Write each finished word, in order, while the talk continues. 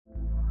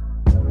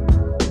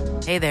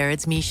Hey there,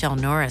 it's Michelle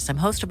Norris. I'm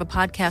host of a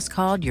podcast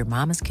called Your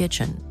Mama's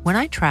Kitchen. When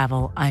I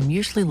travel, I'm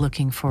usually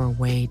looking for a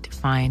way to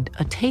find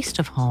a taste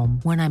of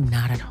home when I'm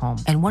not at home.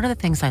 And one of the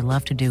things I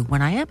love to do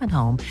when I am at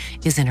home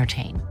is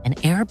entertain. And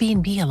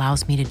Airbnb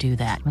allows me to do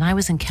that. When I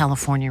was in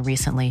California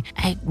recently,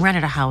 I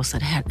rented a house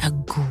that had a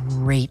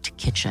great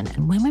kitchen.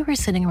 And when we were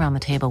sitting around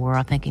the table, we were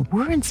all thinking,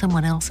 we're in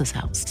someone else's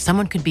house.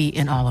 Someone could be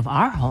in all of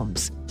our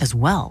homes as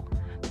well.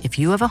 If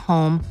you have a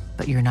home,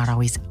 but you're not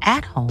always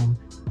at home,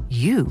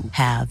 you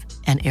have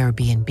an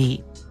Airbnb.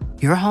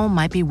 Your home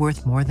might be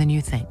worth more than you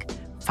think.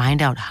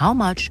 Find out how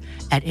much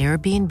at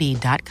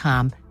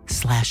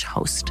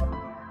airbnb.com/host.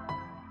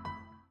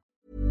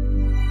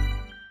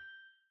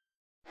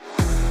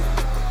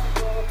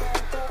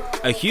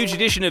 A huge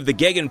edition of the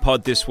Geggan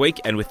Pod this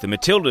week, and with the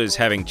Matildas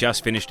having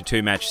just finished a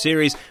two-match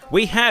series,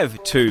 we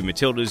have two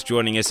Matildas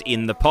joining us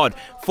in the pod.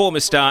 Former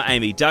star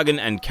Amy Duggan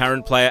and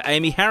current player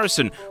Amy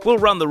Harrison will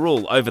run the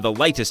rule over the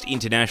latest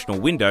international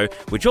window,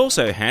 which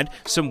also had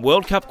some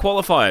World Cup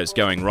qualifiers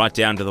going right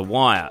down to the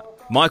wire.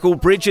 Michael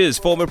Bridges,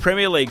 former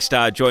Premier League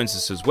star, joins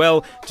us as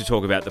well to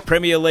talk about the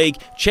Premier League,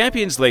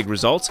 Champions League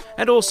results,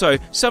 and also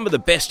some of the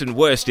best and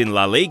worst in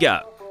La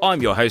Liga. I'm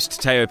your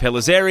host, Teo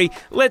Pellizzeri.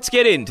 Let's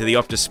get into the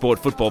Optus Sport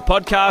Football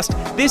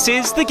Podcast. This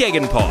is the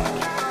Geggan Pod.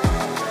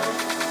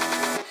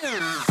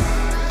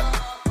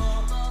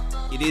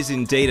 It is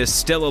indeed a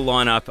stellar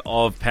lineup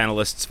of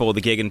panellists for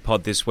the Geggan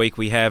Pod this week.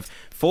 We have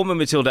former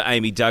Matilda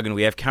Amy Duggan,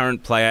 we have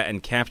current player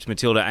and capped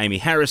Matilda Amy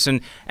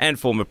Harrison, and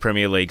former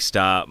Premier League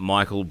star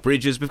Michael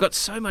Bridges. We've got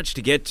so much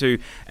to get to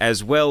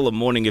as well. A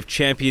morning of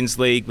Champions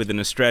League with an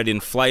Australian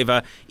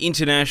flavour,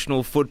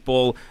 international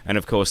football, and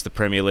of course the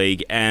Premier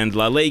League and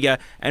La Liga.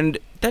 And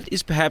that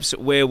is perhaps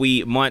where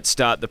we might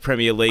start the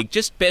Premier League.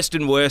 Just best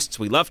and worsts.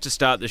 We love to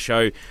start the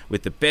show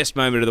with the best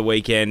moment of the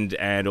weekend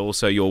and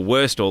also your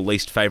worst or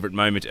least favourite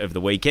moment of the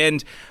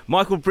weekend.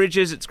 Michael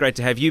Bridges, it's great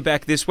to have you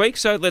back this week,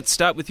 so let's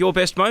start with your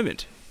best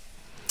moment.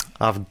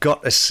 I've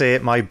got to say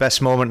my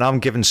best moment, I'm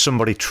giving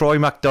somebody, Troy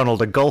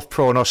McDonald, a golf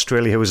pro in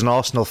Australia who is an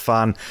Arsenal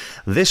fan.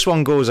 This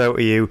one goes out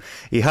to you.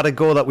 He had a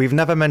go that we've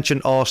never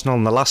mentioned Arsenal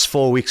in the last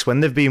 4 weeks when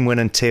they've been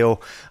winning,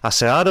 Teo. I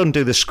say I don't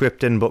do the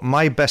scripting, but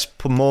my best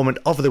moment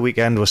of the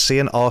weekend was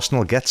seeing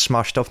Arsenal get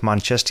smashed off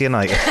Manchester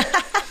United.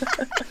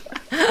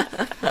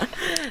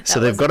 So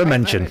they've got to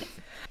mention.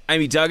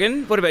 Amy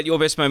Duggan, what about your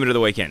best moment of the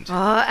weekend?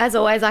 Oh, as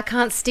always, I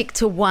can't stick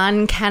to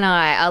one, can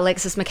I?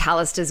 Alexis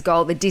McAllister's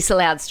goal, the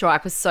disallowed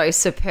strike, was so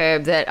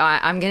superb that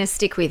I'm going to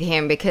stick with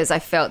him because I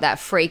felt that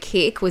free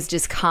kick was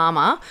just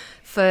karma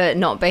for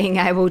not being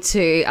able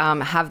to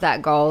have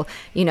that goal,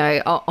 you know,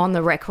 on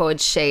the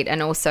record sheet.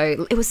 And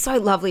also, it was so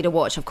lovely to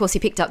watch. Of course, he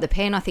picked up the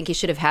pen. I think he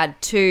should have had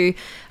he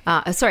should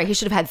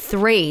have had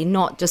three,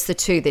 not just the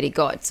two that he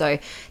got. So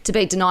to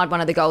be denied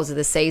one of the goals of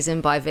the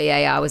season by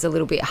VAR was a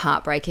little bit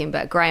heartbreaking.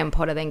 But Graham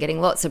Potter then getting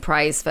lots of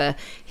praise for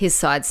his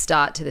side's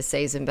start to the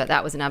season. But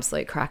that was an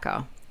absolute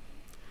cracker.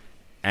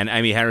 And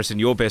Amy Harrison,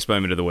 your best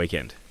moment of the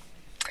weekend?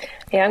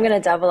 Yeah, I'm going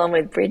to double on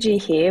with Bridgie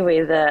here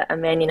with a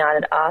Man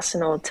United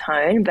Arsenal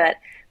tone, but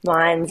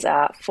mine's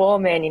for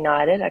Man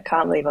United. I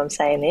can't believe I'm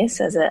saying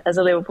this as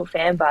a Liverpool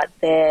fan, but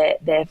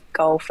their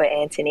goal for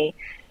Anthony,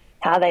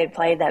 how they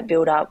played that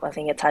build-up, I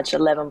think it touched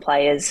 11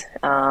 players.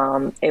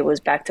 It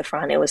was back to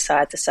front, it was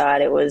side to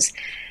side, it was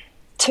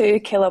two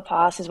killer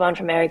passes, one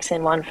from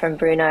Eriksen, one from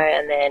Bruno,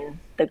 and then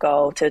the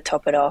goal to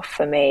top it off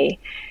for me.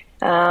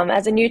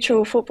 As a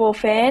neutral football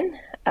fan,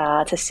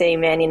 to see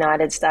Man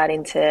United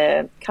starting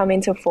to come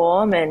into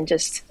form, and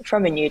just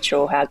from a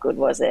neutral, how good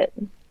was it?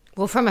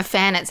 Well, from a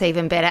fan, it's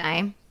even better,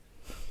 Aim.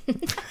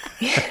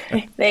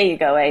 There you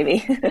go,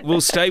 Amy. We'll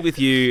stay with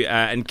you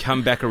and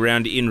come back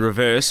around in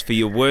reverse for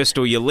your worst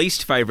or your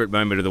least favourite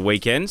moment of the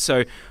weekend.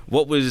 So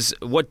what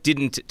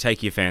didn't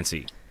take your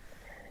fancy?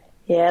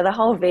 Yeah, the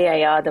whole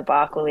VAR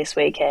debacle this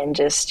weekend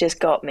just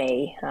got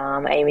me.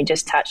 Amy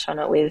just touched on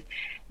it with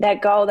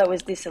that goal that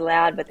was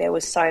disallowed, but there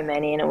was so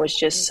many, and it was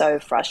just so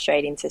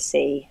frustrating to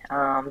see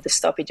the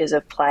stoppages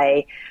of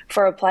play.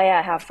 For a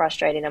player, how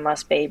frustrating it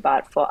must be,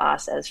 but for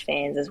us as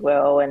fans as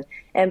well. And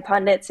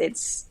pundits,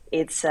 it's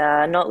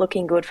not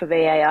looking good for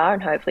VAR,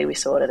 and hopefully we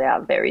sort it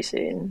out very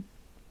soon.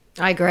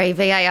 I agree.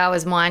 VAR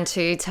was mine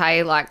too,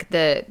 Tay. Like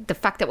the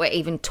fact that we're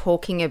even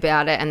talking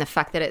about it, and the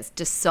fact that it's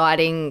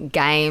deciding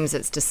games,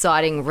 it's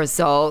deciding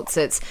results,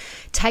 it's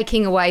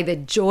taking away the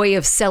joy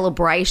of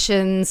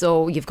celebrations,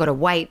 or you've got to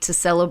wait to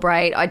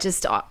celebrate.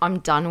 I'm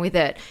done with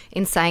it.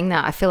 In saying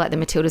that, I feel like the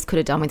Matildas could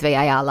have done with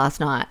VAR last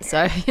night.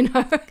 So,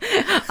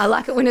 I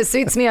like it when it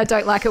suits me. I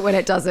don't like it when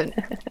it doesn't.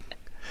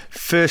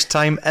 First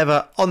time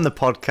ever on the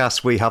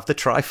podcast, we have the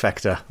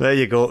trifecta. There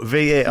you go.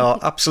 VAR,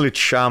 absolute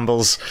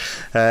shambles.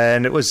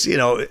 And it was,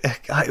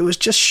 it was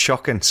just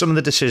shocking. Some of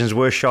the decisions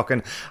were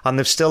shocking, and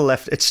they've still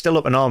left, it's still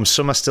up in arms.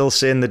 Some are still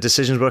saying the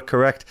decisions were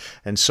correct,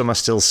 and some are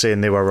still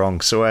saying they were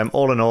wrong. So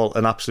all in all,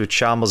 an absolute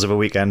shambles of a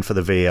weekend for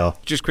the VAR.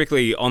 Just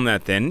quickly on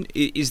that then,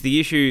 is the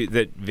issue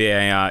that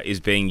VAR is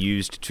being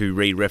used to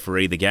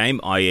re-referee the game,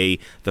 i.e.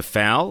 the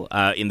foul,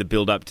 in the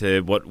build-up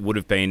to what would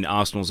have been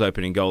Arsenal's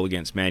opening goal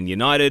against Man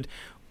United?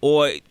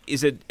 Or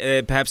is it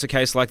perhaps a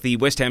case like the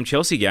West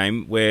Ham-Chelsea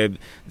game where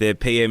the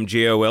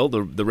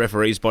PMGOL, the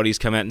referees' bodies,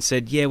 come out and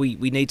said, yeah, we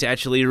need to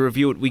actually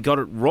review it, we got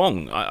it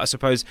wrong? I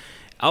suppose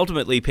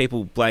ultimately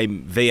people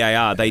blame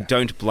VAR. They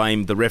don't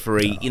blame the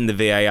referee in the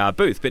VAR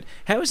booth. But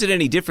how is it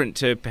any different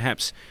to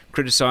perhaps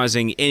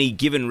criticising any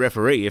given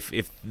referee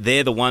if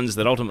they're the ones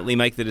that ultimately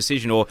make the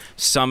decision or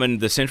summon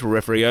the central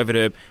referee over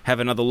to have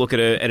another look at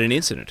an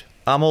incident?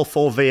 I'm all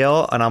for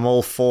VAR, and I'm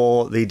all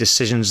for the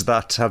decisions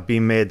that have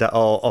been made that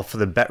are for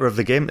the better of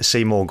the game, to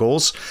see more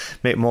goals,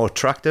 make it more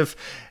attractive.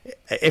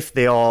 If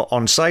they are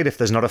onside, if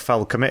there's not a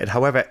foul committed.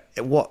 However,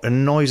 what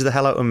annoys the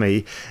hell out of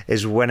me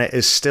is when it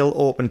is still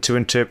open to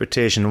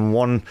interpretation and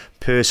one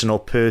person or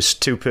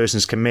two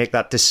persons can make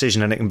that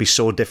decision and it can be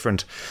so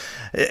different.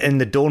 And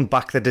they don't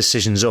back the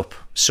decisions up.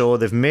 So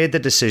they've made the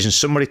decision.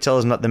 Somebody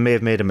tells them that they may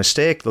have made a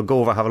mistake. They'll go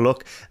over, have a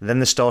look. Then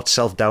they start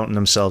self-doubting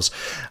themselves.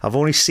 I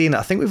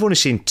think we've only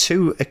seen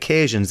 2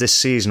 occasions this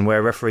season where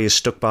a referee is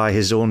stuck by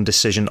his own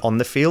decision on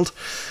the field.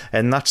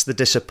 And that's the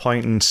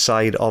disappointing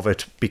side of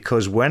it.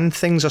 Because when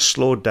things are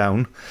slowed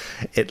down,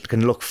 it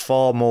can look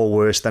far more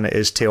worse than it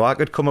is too. I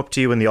could come up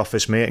to you in the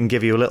office, mate, and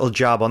give you a little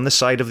jab on the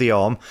side of the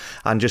arm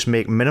and just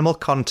make minimal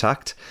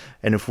contact.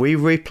 And if we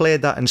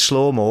replayed that in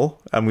slow-mo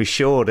and we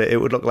showed it, it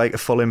would look like a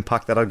full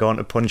impact that I'd gone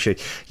to punch you.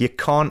 You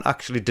can't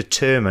actually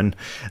determine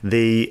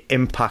the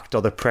impact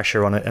or the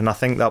pressure on it. And I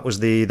think that was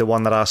the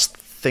one that I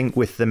think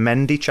with the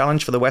Mendy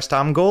challenge for the West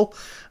Ham goal,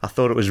 I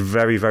thought it was a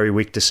very, very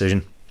weak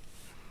decision.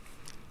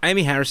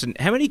 Amy Harrison,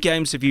 how many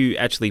games have you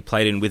actually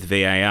played in with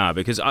VAR?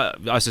 Because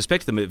I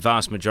suspect the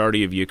vast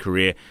majority of your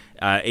career,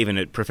 even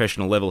at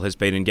professional level, has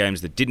been in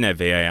games that didn't have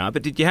VAR.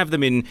 But did you have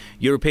them in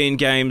European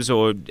games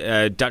or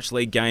Dutch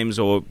League games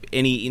or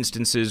any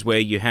instances where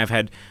you have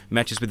had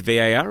matches with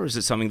VAR, or is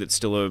it something that's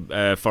still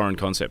a foreign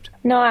concept?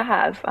 No, I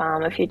have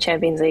a few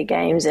Champions League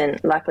games, and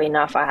luckily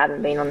enough, I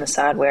haven't been on the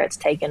side where it's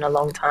taken a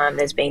long time.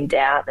 There's been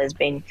doubt, there's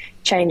been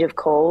change of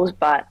calls,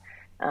 but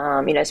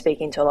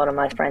speaking to a lot of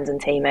my friends and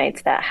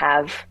teammates that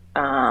have,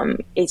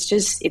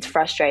 it's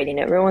frustrating.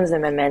 It ruins the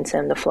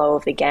momentum, the flow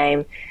of the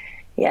game.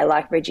 Yeah,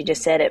 like Bridgie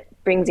just said, it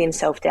brings in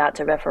self-doubt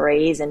to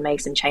referees and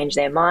makes them change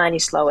their mind. You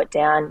slow it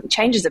down, it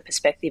changes the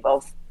perspective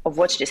of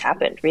what's just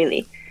happened,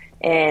 really.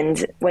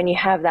 And when you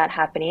have that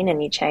happening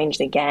and you change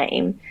the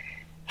game,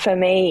 for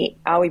me,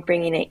 are we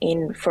bringing it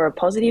in for a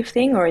positive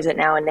thing, or is it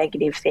now a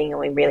negative thing, and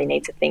we really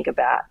need to think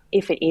about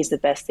if it is the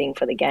best thing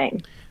for the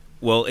game?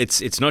 Well,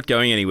 it's not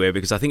going anywhere,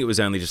 because I think it was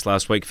only just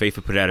last week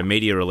FIFA put out a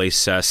media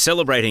release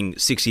celebrating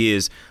 6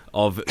 years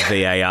of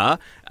VAR.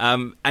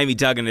 Amy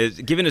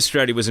Duggan, given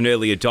Australia was an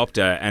early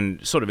adopter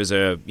and sort of as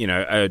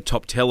a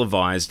top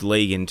televised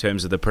league in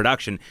terms of the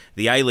production,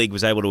 the A-League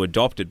was able to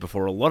adopt it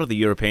before a lot of the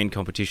European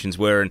competitions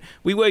were, and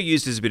we were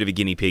used as a bit of a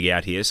guinea pig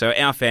out here, so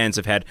our fans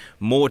have had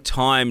more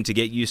time to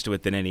get used to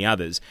it than any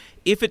others.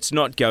 If it's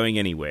not going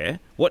anywhere,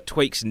 what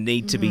tweaks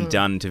need to be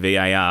done to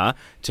VAR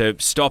to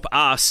stop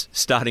us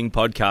starting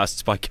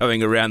podcasts by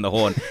going around the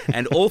horn?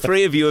 And all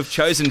three of you have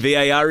chosen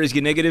VAR as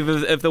your negative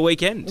of the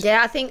weekend.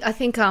 Yeah, I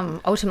think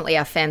ultimately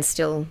our fans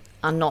still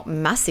are not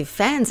massive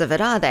fans of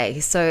it, are they?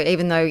 So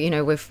even though,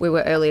 we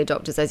were early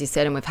adopters, as you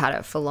said, and we've had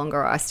it for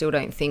longer, I still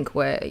don't think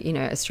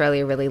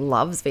Australia really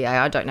loves VAR.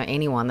 I don't know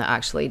anyone that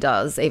actually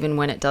does. Even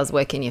when it does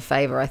work in your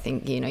favour, I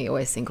think, you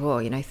always think,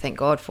 thank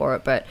God for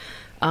it. But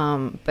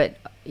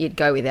you'd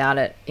go without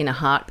it in a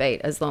heartbeat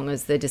as long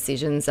as the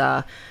decisions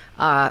are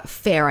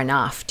fair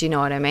enough. Do you know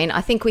what I mean?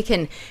 I think we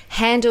can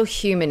handle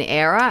human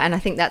error, and I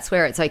think that's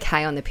where it's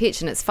okay on the pitch.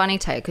 And it's funny,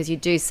 Tay, because you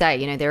do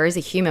say, there is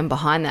a human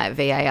behind that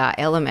VAR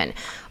element.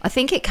 I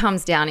think it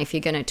comes down, if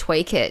you're going to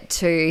tweak it,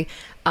 to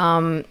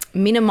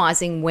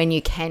minimising when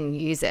you can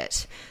use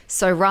it.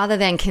 So rather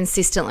than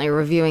consistently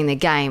reviewing the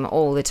game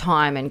all the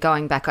time and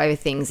going back over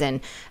things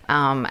and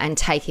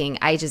taking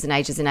ages and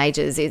ages and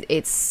ages,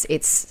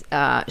 it's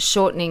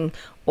shortening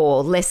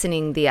or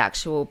lessening the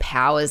actual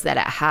powers that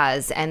it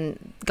has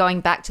and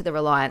going back to the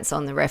reliance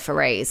on the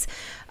referees.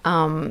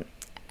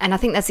 And I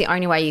think that's the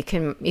only way you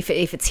can, if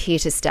it's here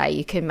to stay,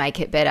 you can make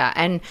it better,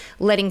 and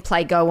letting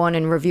play go on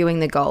and reviewing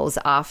the goals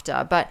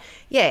after. But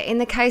yeah, in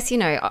the case,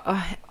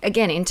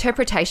 again,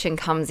 interpretation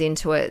comes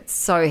into it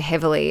so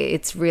heavily.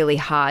 It's really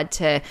hard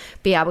to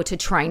be able to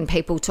train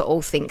people to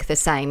all think the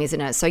same, isn't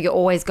it? So you're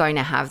always going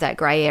to have that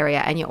grey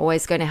area, and you're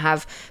always going to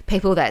have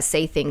people that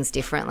see things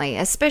differently,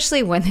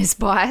 especially when there's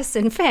bias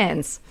in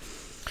fans.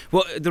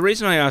 Well, the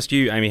reason I asked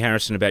you, Amy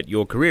Harrison, about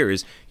your career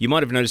is you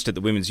might have noticed at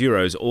the Women's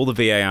Euros, all the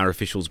VAR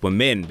officials were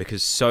men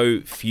because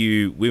so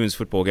few women's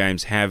football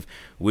games have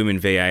women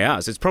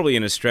VARs. It's probably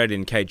an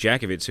Australian, Kate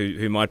Jakovitz,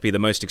 who might be the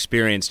most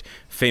experienced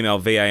female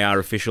VAR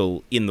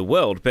official in the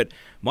world. But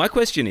my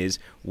question is,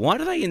 why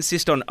do they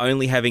insist on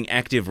only having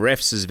active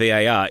refs as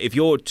VAR? If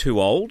you're too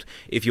old,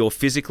 if you're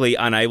physically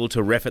unable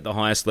to ref at the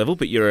highest level,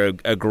 but you're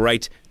a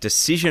great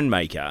decision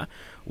maker,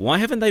 why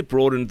haven't they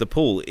broadened the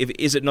pool?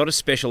 Is it not a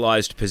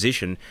specialised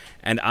position?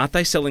 And aren't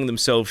they selling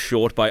themselves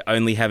short by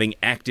only having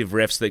active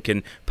refs that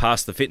can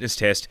pass the fitness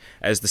test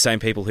as the same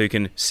people who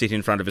can sit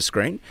in front of a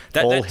screen?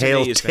 All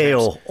hail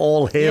Teal.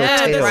 All hail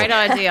Teal. Yeah, great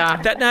idea.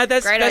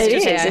 That's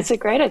It's a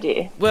great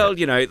idea. Well,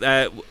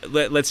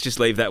 let's just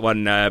leave that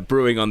one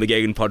brewing on the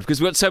Gegen pod,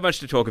 because we've got so much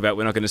to talk about.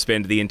 We're not going to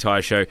spend the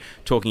entire show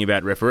talking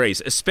about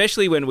referees,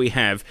 especially when we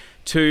have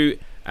two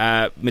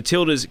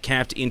Matildas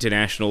capped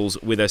internationals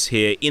with us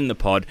here in the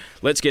pod.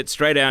 Let's get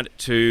straight out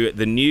to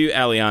the new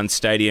Allianz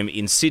Stadium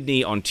in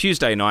Sydney on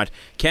Tuesday night.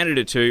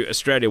 Canada 2,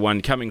 Australia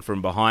 1 coming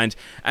from behind.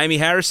 Amy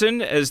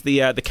Harrison, as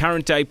the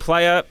current day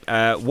player,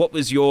 what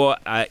was your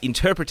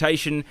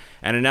interpretation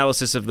and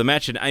analysis of the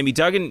match? And Amy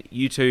Duggan,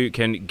 you two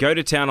can go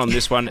to town on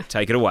this one.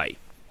 Take it away.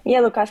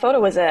 Yeah, look, I thought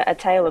it was a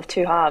tale of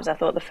two halves. I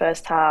thought the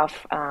first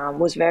half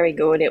was very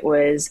good. It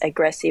was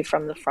aggressive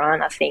from the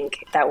front. I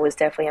think that was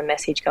definitely a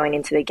message going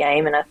into the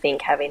game, and I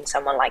think having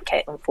someone like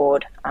Caitlin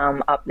Ford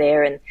up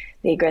there and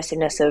the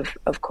aggressiveness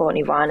of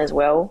Courtney Vine as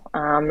well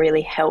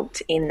really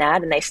helped in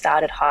that. And they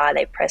started high.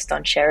 They pressed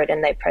on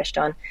Sheridan. They pressed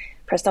on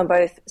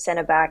both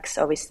centre-backs.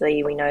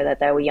 Obviously, we know that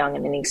they were young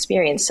and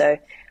inexperienced, so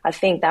I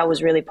think that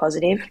was really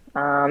positive.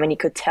 And you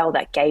could tell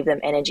that gave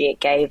them energy. It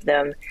gave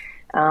them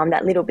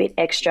that little bit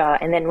extra.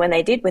 And then when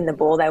they did win the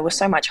ball, they were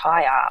so much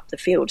higher up the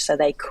field, so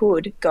they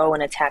could go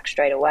and attack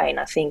straight away. And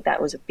I think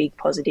that was a big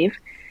positive.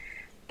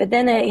 But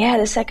then,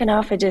 the second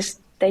half,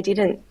 they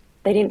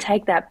didn't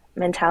take that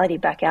mentality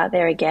back out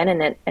there again,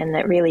 and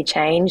it really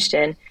changed.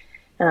 And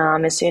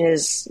as soon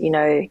as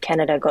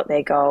Canada got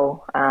their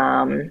goal,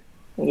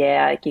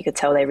 you could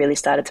tell they really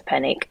started to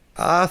panic.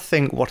 I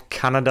think what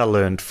Canada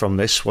learned from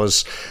this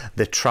was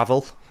the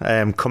travel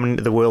coming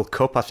into the World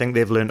Cup. I think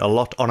they've learned a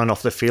lot on and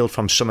off the field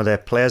from some of their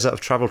players that have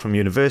travelled from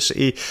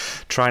university,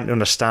 trying to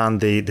understand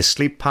the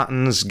sleep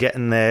patterns,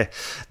 getting there.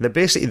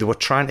 They were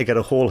trying to get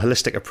a whole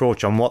holistic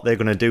approach on what they're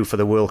going to do for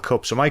the World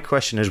Cup. So my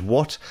question is,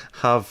 what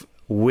have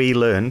we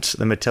learned,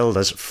 the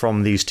Matildas,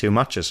 from these two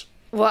matches?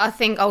 Well, I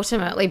think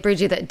ultimately,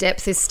 Bridgie, that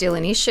depth is still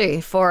an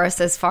issue for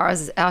us as far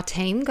as our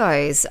team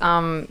goes.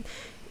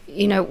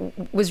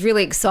 Was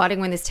really exciting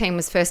when this team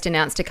was first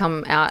announced to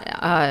come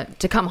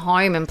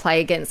home and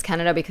play against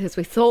Canada, because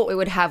we thought we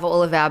would have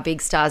all of our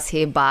big stars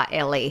here, bar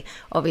Ellie,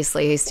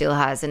 obviously, who still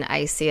has an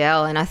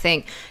ACL. And I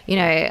think,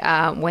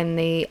 when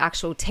the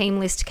actual team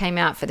list came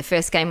out for the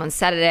first game on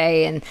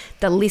Saturday, and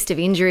the list of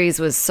injuries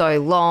was so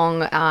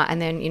long,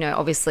 and then,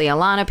 obviously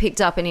Alana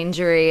picked up an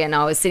injury, and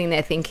I was sitting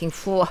there thinking,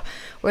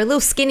 we're a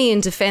little skinny in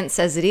defence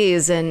as it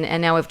is, and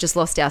now we've just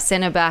lost our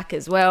centre back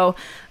as well.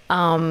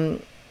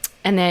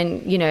 And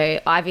then,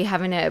 Ivy Luik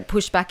having to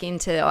push back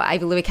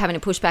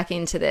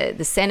into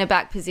the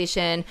centre-back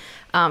position.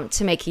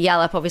 Tamika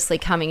Yallop obviously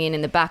coming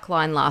in the back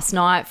line last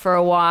night for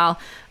a while.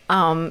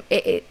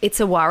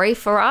 It's a worry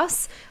for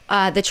us.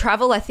 The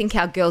travel, I think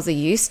our girls are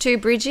used to,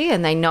 Bridgie,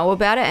 and they know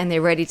about it and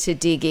they're ready to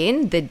dig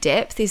in. The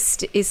depth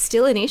is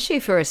still an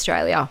issue for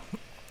Australia.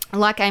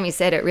 Like Amy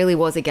said, it really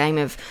was a game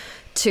of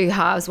two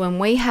halves. When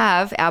we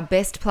have our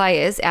best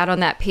players out on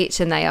that pitch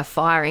and they are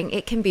firing,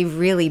 it can be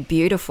really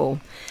beautiful.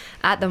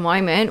 At the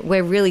moment,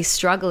 we're really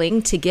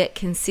struggling to get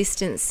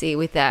consistency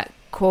with that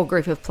core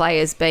group of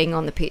players being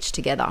on the pitch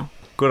together.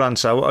 Good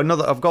answer.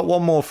 I've got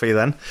one more for you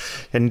then,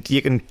 and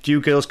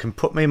you girls can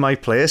put me in my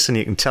place, and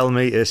you can tell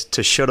me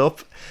to shut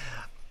up.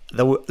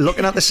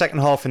 Looking at the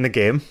second half in the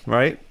game,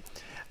 right?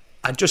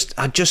 I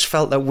just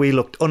felt that we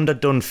looked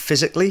underdone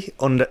physically,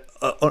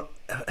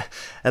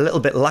 a little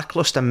bit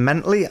lacklustre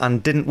mentally,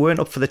 and weren't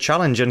up for the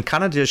challenge. And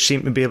Canada just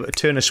seemed to be able to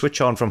turn a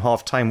switch on from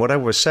half time,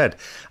 whatever was said,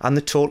 and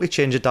they totally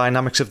changed the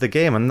dynamics of the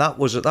game. And that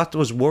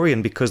was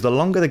worrying, because the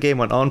longer the game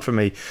went on for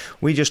me,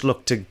 we just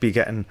looked to be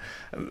getting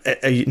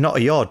not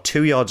a yard,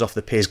 2 yards off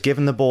the pace,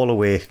 giving the ball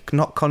away,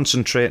 not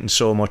concentrating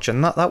so much,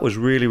 and that was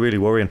really, really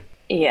worrying.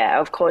 Yeah,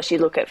 of course, you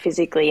look at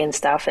physically and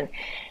stuff, and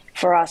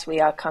for us,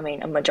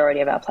 a majority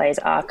of our players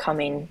are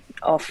coming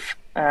off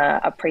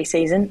a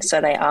pre-season, so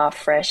they are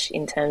fresh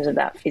in terms of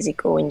that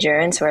physical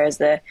endurance, whereas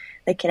the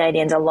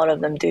Canadians, a lot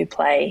of them do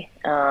play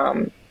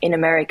in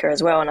America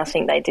as well, and I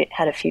think they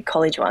had a few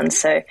college ones,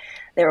 so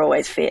they're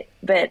always fit.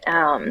 But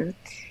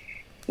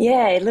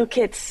look,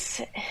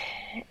 it's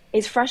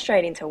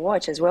frustrating to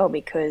watch as well,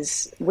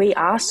 because we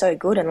are so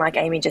good, and like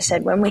Amy just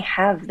said, when we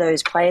have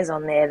those players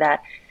on there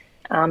that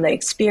the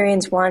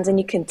experienced ones, and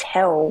you can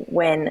tell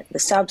when the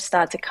subs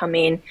start to come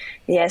in,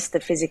 yes, the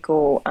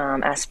physical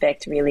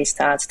aspect really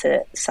starts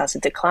to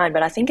decline,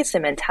 but I think it's the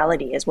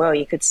mentality as well.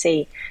 You could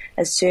see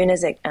as soon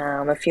as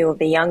a few of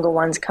the younger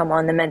ones come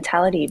on, the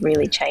mentality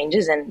really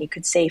changes, and you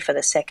could see for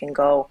the second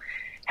goal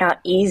how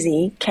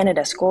easy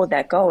Canada scored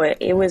that goal.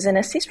 It was an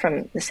assist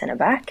from the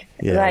centre-back.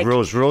 Yeah,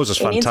 Rose is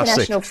fantastic. In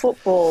international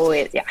football,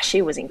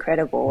 she was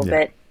incredible,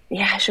 but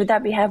should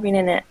that be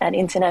happening at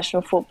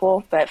international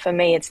football? But for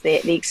me, it's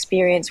the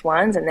experienced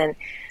ones. And then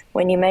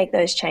when you make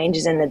those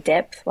changes in the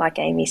depth, like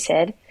Amy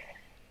said,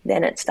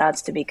 then it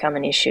starts to become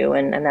an issue.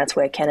 And that's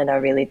where Canada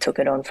really took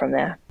it on from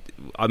there.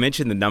 I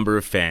mentioned the number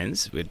of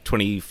fans. We had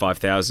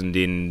 25,000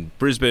 in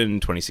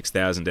Brisbane,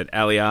 26,000 at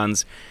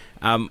Allianz.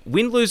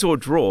 Win, lose or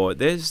draw,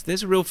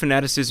 there's a real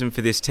fanaticism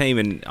for this team,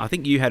 and I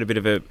think you had a bit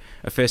of a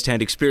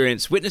first-hand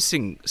experience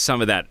witnessing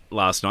some of that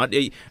last night.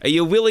 Are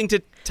you willing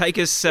to take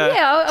us,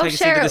 I'll take us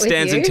share into the it with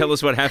stands you. and tell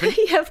us what happened?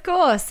 Yeah, of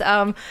course.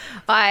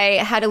 I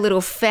had a little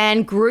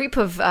fan group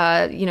of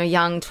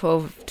young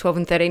 12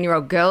 and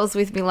 13-year-old girls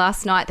with me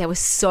last night. There were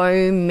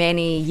so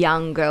many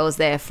young girls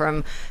there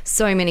from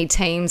so many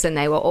teams, and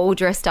they were all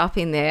dressed up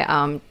in their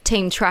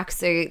team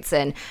tracksuits,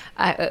 and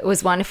it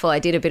was wonderful. I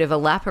did a bit of a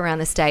lap around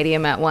the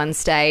stadium at one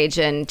stage,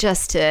 and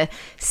just to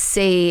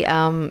see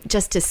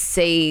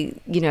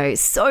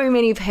so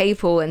many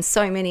people and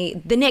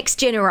the next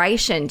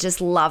generation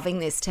just loving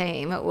this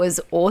team. It was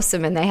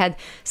awesome, and they had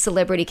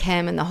celebrity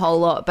cam and the whole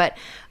lot. But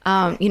the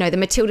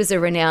Matildas are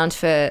renowned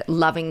for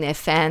loving their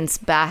fans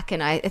back,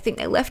 and I think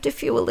they left a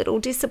few a little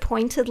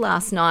disappointed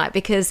last night,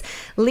 because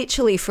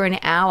literally for an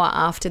hour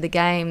after the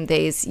game,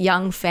 these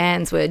young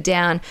fans were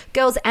down,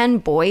 girls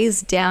and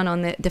boys, down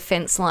on the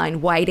defence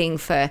line waiting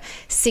for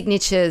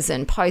signatures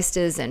and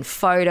posters and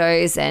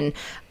photos, and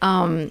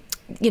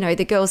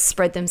the girls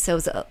spread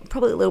themselves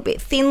probably a little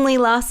bit thinly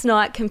last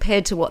night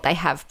compared to what they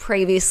have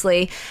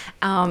previously.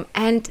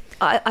 And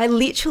I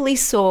literally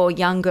saw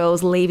young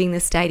girls leaving the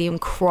stadium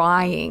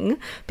crying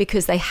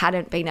because they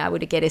hadn't been able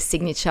to get a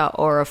signature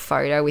or a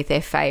photo with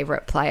their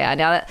favourite player.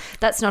 Now,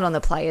 that's not on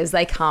the players.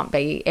 They can't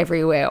be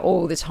everywhere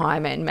all the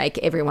time and make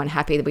everyone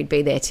happy. That we'd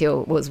be there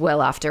till was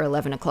well after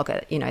 11 o'clock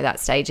at, that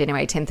stage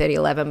anyway, 10:30,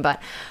 11.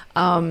 But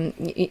and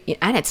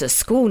it's a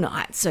school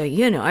night, so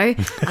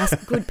us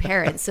good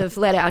parents have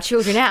let our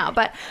children out.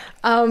 But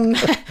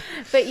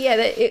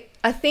yeah,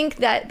 I think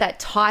that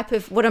type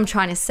of, what I'm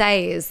trying to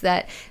say is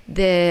that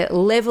the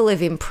level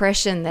of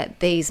impression that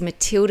these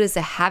Matildas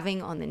are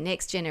having on the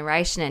next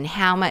generation and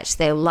how much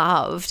they're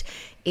loved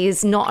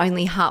is not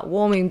only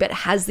heartwarming, but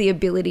has the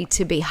ability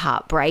to be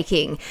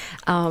heartbreaking.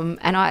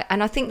 And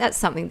I think that's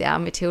something that our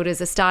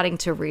Matildas are starting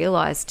to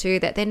realise too,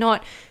 that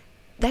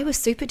they were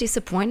super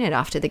disappointed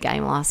after the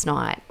game last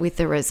night with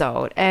the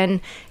result.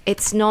 And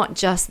it's not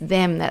just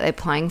them that they're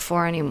playing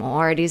for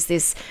anymore. It is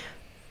this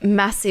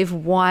massive,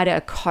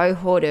 wider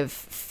cohort of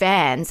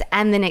fans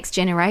and the next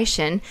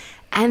generation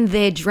and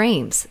their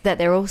dreams that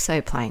they're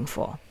also playing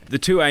for. The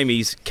two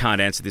Amy's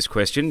can't answer this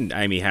question.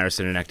 Amy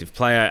Harrison, an active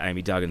player.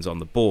 Amy Duggan's on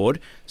the board.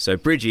 So,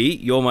 Bridgie,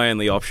 you're my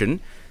only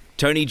option.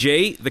 Tony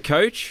G, the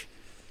coach,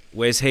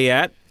 where's he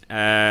at?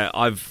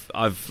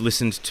 I've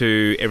listened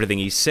to everything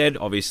he said.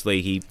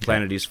 Obviously, he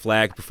planted his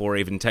flag before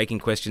even taking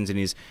questions in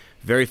his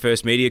very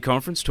first media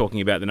conference, talking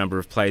about the number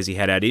of players he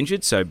had out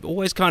injured. So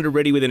always kind of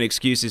ready with an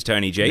excuse is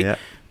Tony G. Yeah.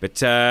 But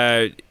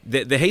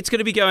the heat's going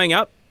to be going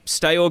up.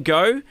 Stay or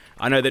go.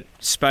 I know that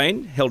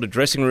Spain held a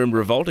dressing room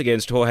revolt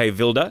against Jorge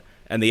Vilda,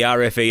 and the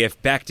RFEF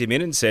backed him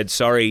in and said,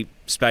 sorry,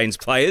 Spain's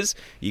players,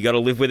 you got to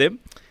live with him.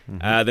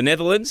 Mm-hmm. The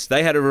Netherlands,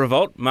 they had a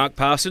revolt. Mark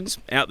Parsons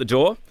out the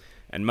door.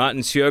 And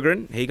Martin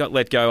Sjøgren, he got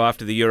let go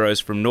after the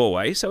Euros from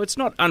Norway. So it's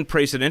not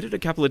unprecedented. A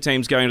couple of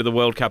teams going to the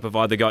World Cup have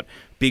either got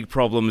big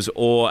problems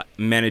or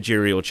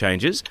managerial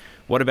changes.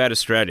 What about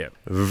Australia?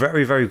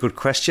 Very, very good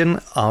question.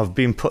 I've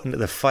been put into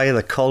the fire,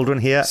 the cauldron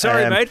here.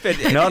 Sorry, mate, but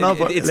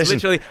but it's listen,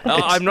 literally...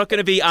 I'm not going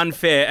to be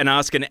unfair and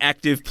ask an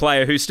active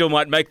player who still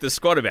might make the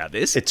squad about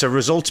this. It's a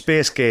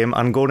results-based game,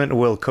 and going into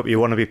World Cup, you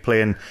want to be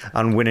playing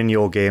and winning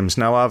your games.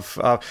 Now,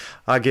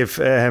 I give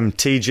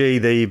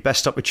TG the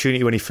best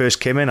opportunity when he first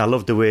came in. I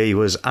loved the way he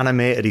was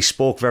animated. He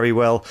spoke very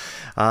well.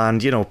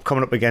 And,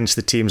 coming up against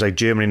the teams like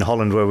Germany and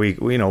Holland, where we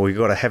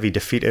got a heavy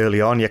defeat early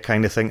on, you're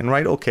kind of thinking,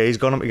 right, okay, he's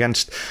gone up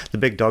against the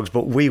big dogs,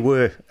 but we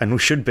were and we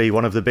should be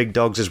one of the big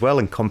dogs as well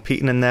and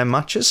competing in their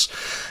matches.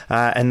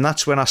 And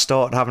that's when I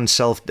started having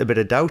a bit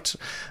of doubt.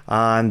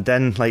 And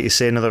then, like you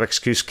say, another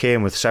excuse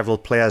came with several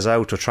players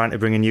out or trying to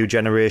bring a new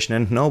generation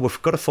in. No,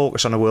 we've got to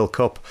focus on a World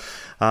Cup.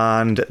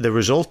 And the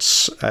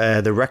results,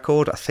 the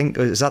record, I think,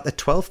 is that the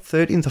 12th,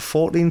 13th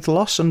or 14th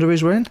loss under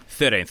his reign?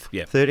 13th,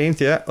 yeah. 13th,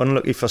 yeah.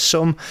 Unlucky for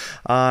some.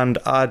 And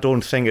I don't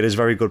think it is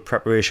very good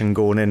preparation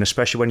going in,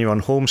 especially when you're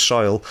on home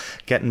soil,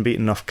 getting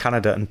beaten off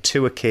Canada on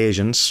 2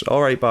 occasions.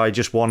 All right, by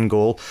just 1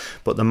 goal.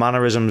 But the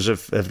mannerisms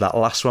of that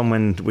last one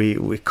when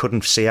we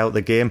couldn't see out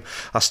the game,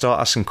 I start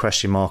asking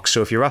question marks.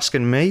 So if you're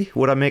asking me,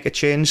 would I make a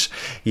change?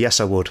 Yes,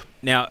 I would.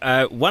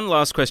 Now, one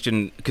last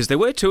question, because there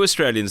were 2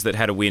 Australians that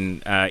had a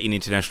win in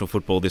international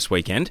football this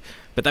weekend,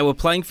 but they were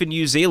playing for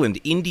New Zealand.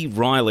 Indy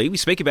Riley, we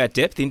speak about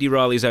depth. Indy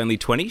Riley's only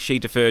 20. She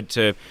deferred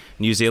to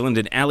New Zealand.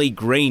 And Ali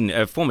Green,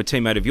 a former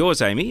teammate of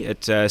yours, Amy,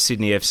 at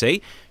Sydney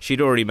FC,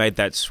 she'd already made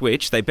that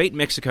switch. They beat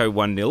Mexico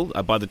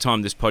 1-0. By the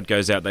time this pod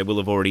goes out, they will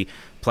have already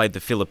played the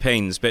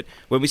Philippines. But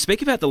when we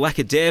speak about the lack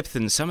of depth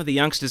and some of the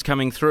youngsters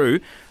coming through,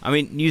 I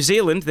mean, New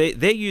Zealand,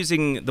 they're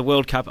using the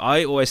World Cup.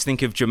 I always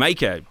think of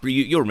Jamaica.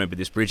 You'll remember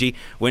this, Bridgie.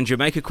 When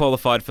Jamaica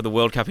qualified for the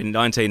World Cup in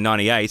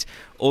 1998,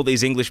 all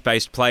these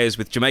English-based players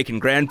with Jamaican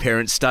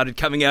grandparents started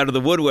coming out of the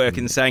woodwork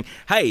and saying,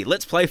 hey,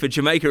 let's play for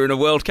Jamaica in a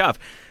World Cup.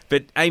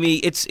 But, Amy,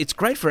 it's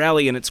great for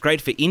Ali and it's great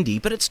for Indy,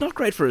 but it's not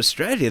great for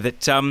Australia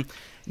that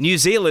New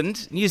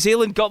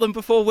Zealand got them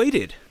before we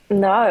did.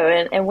 No,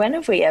 and when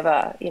have we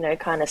ever,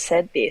 kind of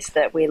said this,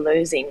 that we're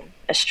losing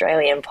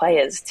Australian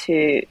players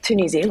to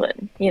New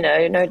Zealand.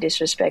 No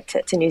disrespect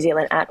to New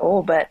Zealand at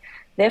all, but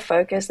they're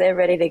focused, they're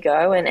ready to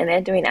go, and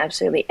they're doing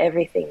absolutely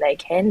everything they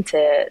can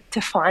to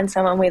find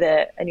someone with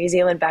a New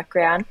Zealand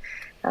background,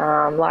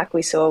 like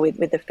we saw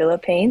with the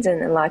Philippines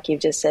and like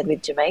you've just said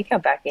with Jamaica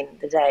back in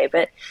the day.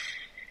 But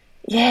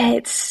yeah,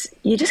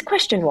 you just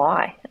question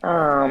why.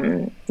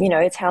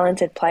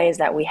 Talented players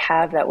that we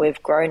have, that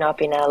we've grown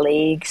up in our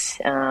leagues.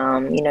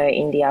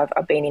 India,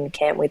 I've been in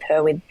camp with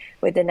her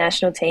with the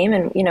national team,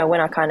 and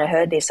when I kind of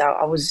heard this,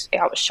 I was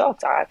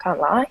shocked. I can't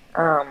lie.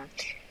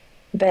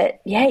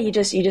 But yeah, you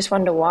just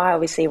wonder why.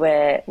 Obviously,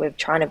 we're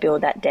trying to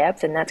build that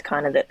depth, and that's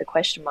kind of the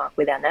question mark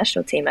with our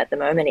national team at the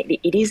moment.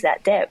 It is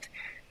that depth,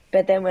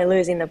 but then we're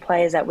losing the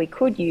players that we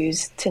could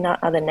use to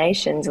other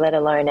nations, let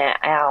alone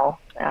our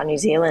New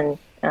Zealand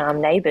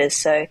neighbours.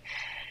 So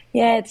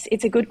yeah,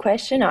 it's a good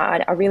question.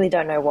 I really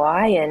don't know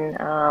why,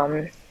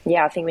 and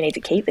I think we need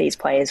to keep these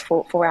players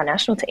for our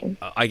national team.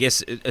 I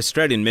guess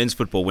Australian men's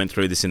football went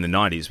through this in the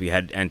 90s. We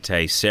had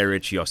Ante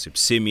Seric, Josip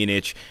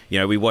Simjanic.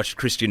 We watched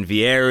Christian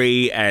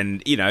Vieri,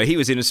 and, he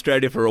was in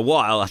Australia for a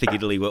while. I think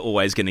Italy were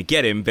always going to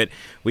get him, but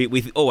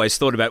we always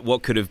thought about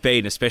what could have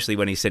been, especially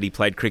when he said he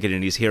played cricket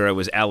and his hero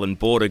was Alan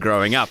Border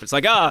growing up. It's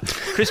like,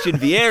 Christian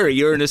Vieri,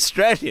 you're an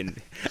Australian.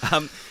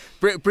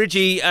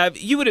 Bridgie,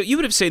 you would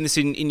have seen this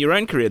in your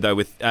own career, though,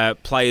 with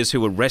players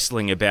who were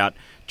wrestling about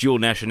dual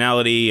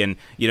nationality, and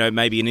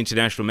maybe an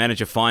international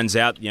manager finds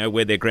out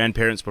where their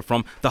grandparents were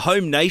from. The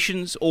home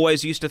nations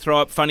always used to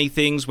throw up funny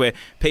things where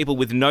people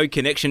with no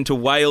connection to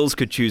Wales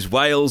could choose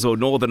Wales or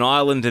Northern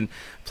Ireland and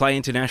play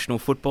international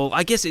football.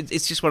 I guess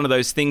it's just one of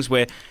those things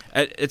where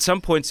at some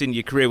points in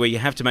your career where you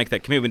have to make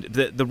that commitment.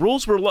 The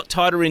rules were a lot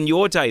tighter in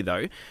your day,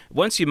 though.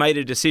 Once you made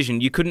a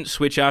decision, you couldn't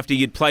switch after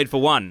you'd played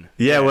for one.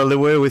 Yeah, well, they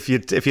were if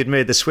you'd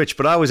made the switch,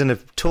 but I was in a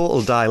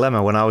total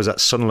dilemma when I was at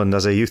Sunderland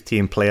as a youth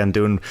team player and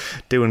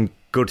doing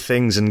good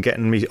things and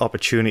getting me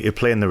opportunity to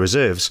play in the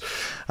reserves.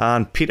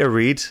 And Peter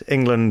Reid,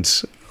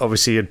 England,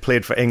 obviously had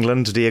played for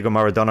England. Diego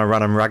Maradona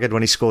ran him ragged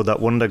when he scored that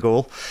wonder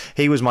goal.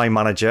 He was my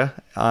manager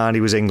and he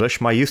was English.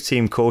 My youth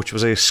team coach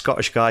was a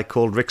Scottish guy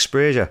called Rick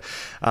Sprazier.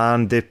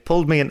 And they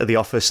pulled me into the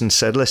office and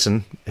said,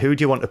 listen, who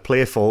do you want to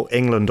play for,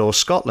 England or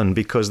Scotland?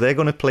 Because they're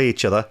going to play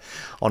each other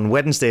on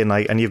Wednesday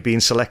night and you've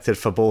been selected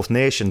for both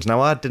nations.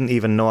 Now, I didn't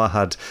even know I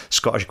had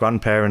Scottish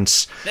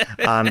grandparents,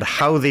 and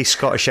how the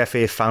Scottish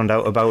FA found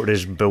out about it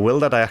is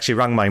bewildered. I actually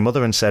rang my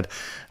mother and said,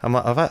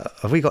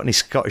 have we got any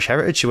Scottish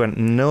heritage? She went,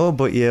 no,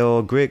 but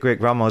your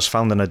great-great-grandma was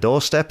found on a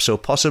doorstep, so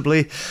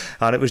possibly.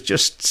 And it was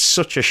just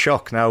such a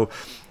shock. Now,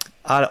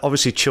 I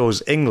obviously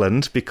chose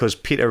England because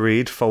Peter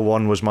Reid, for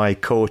one, was my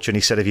coach, and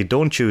he said, if you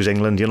don't choose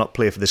England, you'll not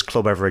play for this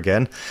club ever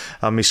again.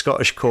 And my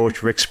Scottish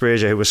coach, Rick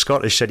Sprazier, who was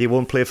Scottish, said, you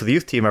won't play for the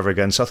youth team ever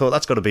again. So I thought,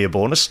 that's got to be a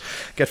bonus.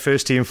 Get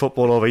first team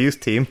football over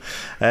youth team.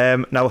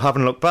 Now,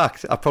 having looked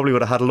back, I probably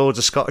would have had loads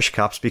of Scottish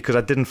caps because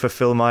I didn't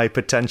fulfil my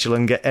potential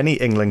and get any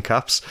England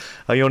caps.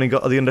 I only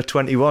got to the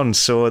under-21,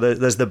 so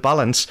there's the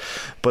balance.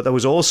 But there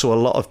was also a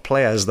lot of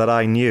players that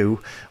I knew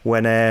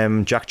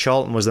when Jack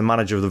Charlton was the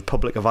manager of the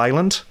Republic of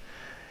Ireland.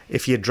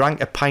 If you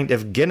drank a pint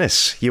of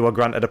Guinness, you were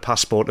granted a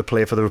passport to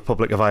play for the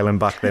Republic of Ireland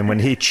back then. When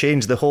he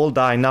changed the whole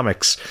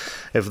dynamics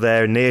of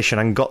their nation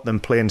and got them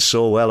playing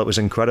so well, it was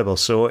incredible.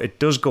 So it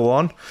does go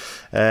on.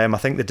 I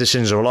think the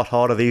decisions are a lot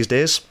harder these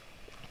days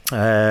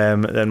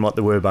than what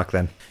they were back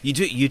then. You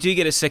do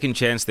get a second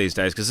chance these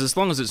days, because as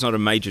long as it's not a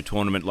major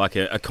tournament like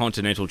a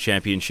continental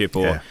championship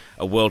or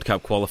a World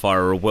Cup qualifier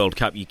or a World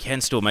Cup, you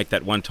can still make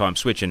that one-time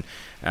switch. And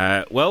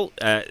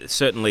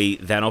certainly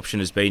that option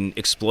has been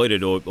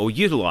exploited or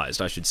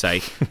utilised, I should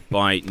say,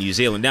 by New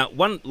Zealand. Now,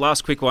 one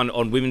last quick one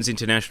on women's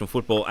international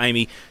football.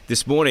 Amy,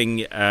 this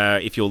morning,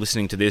 if you're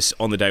listening to this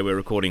on the day we're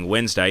recording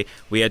Wednesday,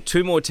 we had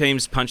two more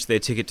teams punch their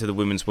ticket to the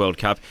Women's World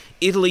Cup.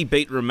 Italy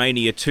beat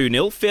Romania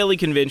 2-0, fairly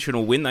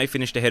conventional win. They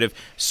finished ahead of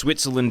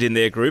Switzerland in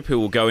their group, who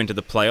will go into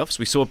the playoffs.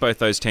 We saw both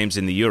those teams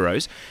in the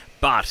Euros.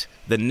 But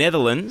the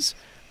Netherlands,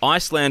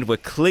 Iceland were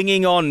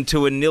clinging on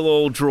to a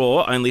 0-0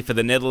 draw, only for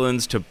the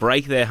Netherlands to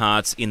break their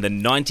hearts in the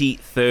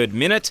 93rd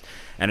minute.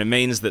 And it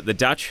means that the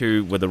Dutch,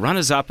 who were the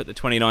runners-up at the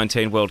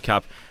 2019 World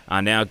Cup,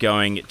 are now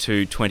going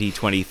to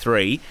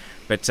 2023.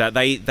 But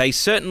they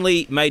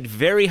certainly made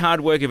very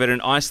hard work of it,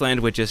 and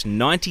Iceland were just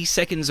 90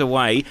 seconds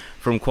away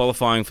from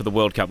qualifying for the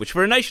World Cup, which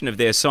for a nation of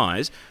their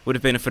size would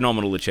have been a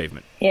phenomenal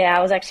achievement. Yeah,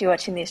 I was actually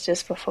watching this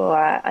just before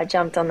I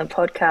jumped on the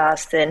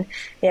podcast, and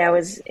I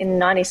was in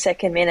the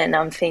 92nd minute and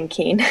I'm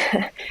thinking,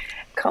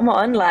 come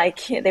on,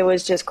 there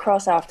was just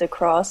cross after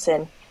cross,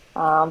 and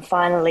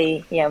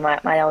finally,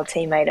 my old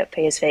teammate at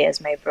PSV,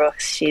 Esme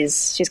Brooks,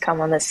 she's come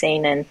on the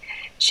scene, and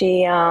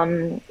she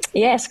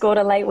scored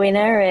a late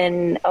winner,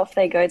 and off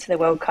they go to the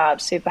World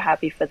Cup. Super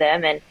happy for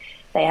them, and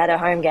they had a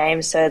home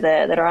game, so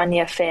the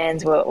Oranje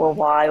fans were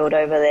wild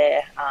over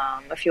there.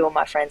 A few of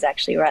my friends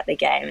actually were at the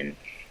game,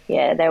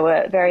 and they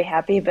were very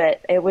happy,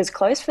 but it was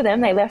close for them.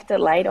 They left it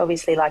late,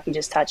 obviously, like you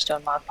just touched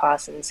on. Mark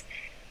Parsons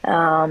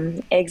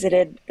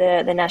exited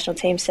the national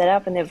team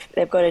setup, and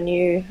they've got a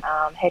new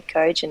head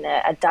coach and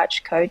a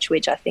Dutch coach,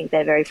 which I think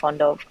they're very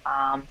fond of.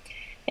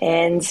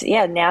 And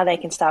yeah, now they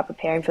can start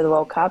preparing for the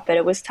World Cup. But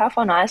it was tough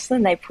on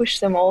Iceland. They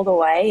pushed them all the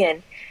way,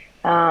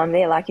 and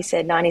they're, like you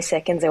said, 90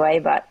 seconds away,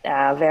 but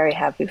very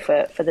happy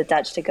for the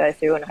Dutch to go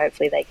through, and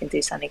hopefully they can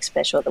do something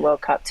special at the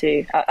World Cup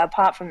too,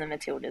 apart from the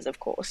Matildas, of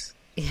course.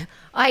 Yeah,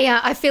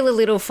 I feel a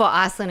little for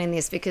Iceland in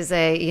this because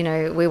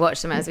they, we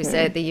watched them, as we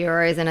said, the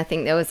Euros, and I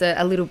think there was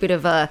a little bit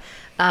of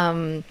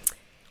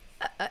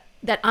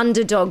that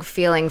underdog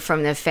feeling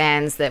from the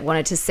fans that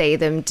wanted to see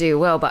them do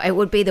well. But it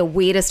would be the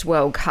weirdest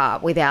World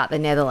Cup without the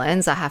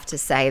Netherlands, I have to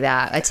say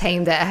that. A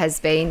team that has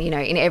been,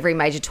 in every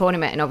major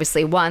tournament and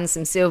obviously won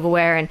some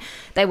silverware, and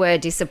they were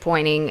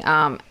disappointing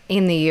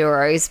in the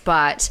Euros,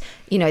 but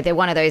they're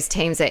one of those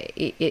teams that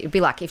it'd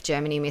be like if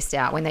Germany missed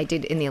out when they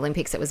did in the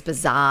Olympics. It was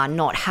bizarre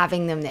not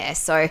having them there.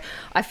 So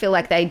I feel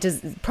like they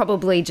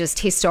probably just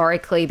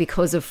historically,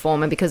 because of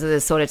form and because of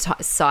the sort of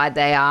side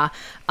they are,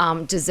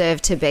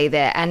 deserve to be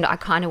there. And I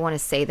kind of want to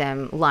see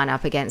them line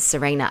up against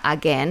Serena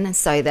again,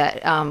 so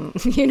that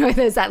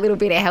there's that little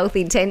bit of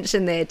healthy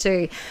tension there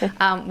too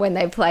when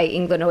they play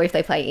England, or if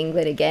they play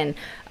England again.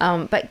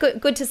 But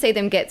good to see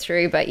them get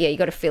through. But yeah, you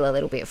got to feel a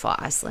little bit for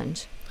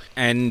Iceland.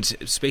 And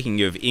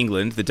speaking of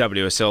England, the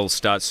WSL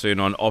starts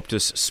soon on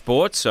Optus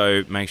Sport,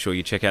 so make sure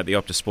you check out the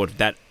Optus Sport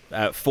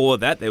for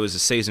that. There was a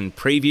season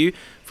preview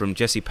from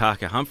Jessie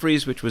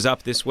Parker-Humphries, which was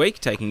up this week,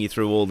 taking you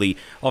through all the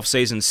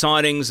off-season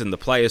signings and the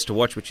players to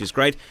watch, which is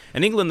great.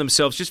 And England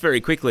themselves, just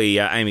very quickly,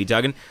 Amy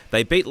Duggan,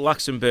 they beat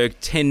Luxembourg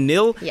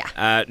 10-0.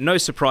 Yeah. No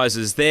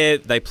surprises there.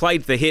 They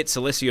played the hits.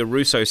 Alessia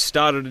Russo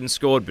started and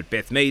scored, but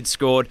Beth Mead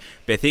scored.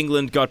 Beth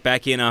England got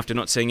back in after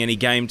not seeing any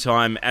game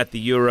time at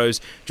the Euros.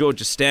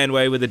 Georgia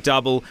Stanway with a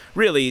double.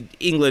 Really,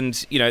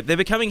 England, they're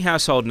becoming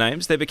household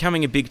names. They're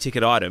becoming a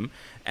big-ticket item.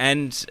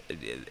 And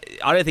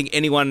I don't think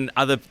anyone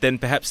other than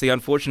perhaps the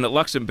unfortunate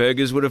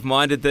Luxembourgers would have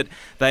minded that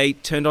they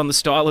turned on the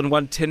style and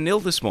won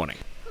 10-0 this morning.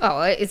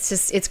 Oh,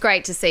 it's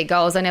great to see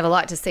goals. I never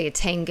like to see a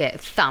team get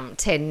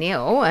thumped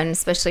 10-0, and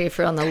especially if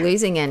you're on the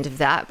losing end of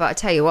that. But I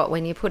tell you what,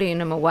 when you're putting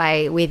them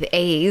away with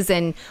ease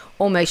and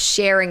almost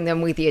sharing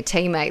them with your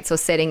teammates or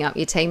setting up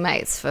your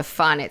teammates for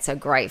fun, it's a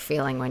great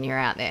feeling when you're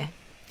out there.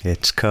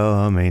 It's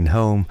coming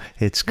home,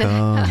 it's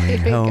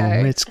coming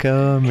home, it's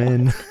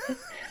coming.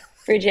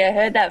 Bridgie, I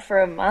heard that for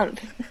a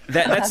month.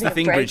 That's the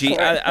thing, Bridgie.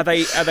 Are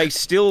they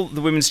still, the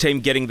women's team,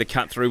 getting the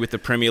cut through with the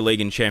Premier League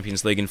and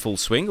Champions League in full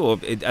swing, or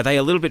are they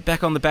a little bit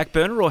back on the back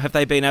burner, or have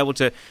they been able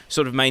to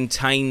sort of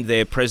maintain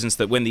their presence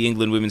that when the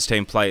England women's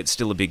team play, it's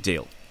still a big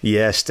deal?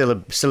 Yeah,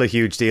 still a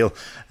huge deal.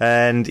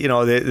 And,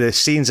 the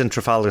scenes in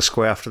Trafalgar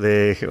Square after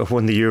they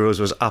won the Euros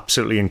was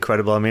absolutely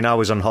incredible. I mean, I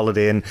was on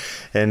holiday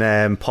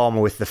in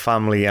Palma with the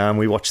family, and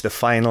we watched the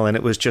final, and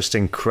it was just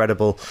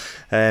incredible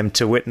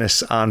to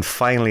witness. And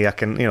finally, I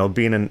can,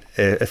 being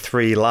a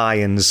Three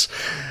Lions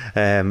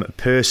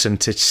person,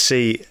 to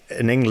see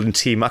an England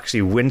team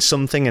actually win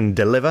something and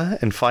deliver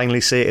and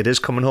finally say it is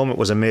coming home, it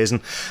was amazing.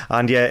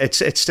 And yeah,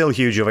 it's still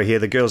huge over here.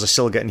 The girls are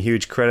still getting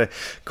huge credit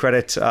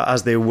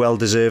as they well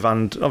deserve.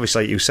 And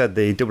obviously, like you said,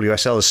 the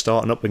WSL is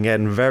starting up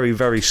again very,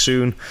 very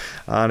soon,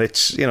 and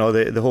it's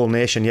the whole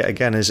nation yet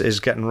again is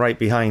getting right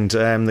behind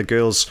the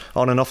girls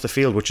on and off the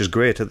field, which is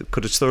great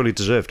because it's thoroughly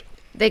deserved.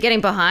 They're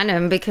getting behind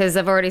them because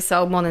they've already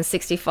sold more than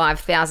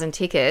 65,000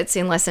 tickets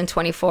in less than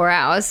 24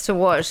 hours to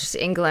watch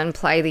England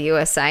play the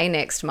USA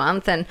next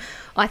month. And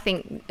I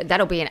think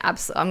that'll be an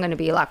absolute... I'm going to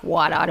be like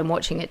wide-eyed and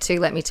watching it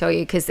too, let me tell you,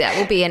 because that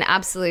will be an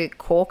absolute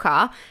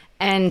corker.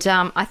 And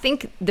I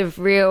think the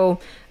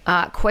real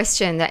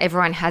question that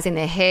everyone has in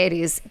their head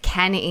is,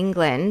 can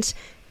England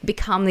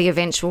become the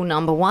eventual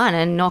number one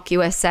and knock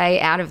USA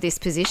out of this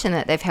position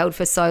that they've held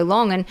for so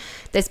long? And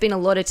there's been a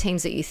lot of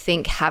teams that you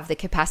think have the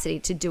capacity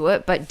to do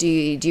it, but do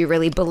you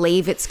really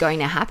believe it's going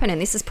to happen?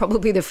 And this is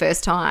probably the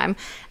first time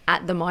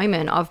at the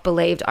moment I've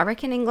believed, I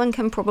reckon England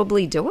can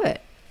probably do it.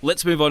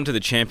 Let's move on to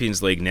the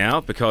Champions League now,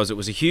 because it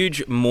was a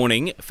huge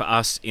morning for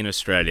us in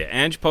Australia.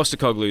 Ange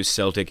Postecoglou's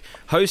Celtic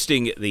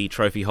hosting the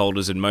trophy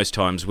holders and most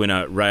times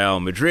winner Real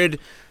Madrid.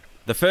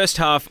 The first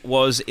half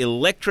was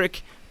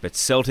electric, but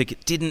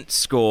Celtic didn't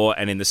score,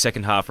 and in the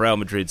second half, Real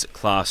Madrid's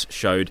class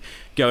showed,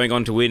 going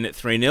on to win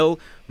 3-0.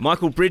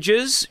 Michael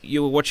Bridges,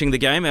 you were watching the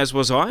game, as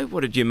was I.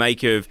 What did you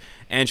make of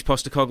Ange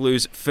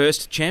Postecoglou's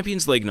first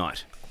Champions League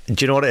night?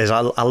 Do you know what it is?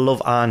 I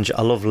love Ange.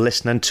 I love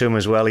listening to him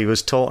as well. He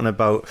was talking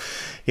about,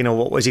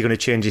 what was he going to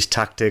change his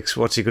tactics?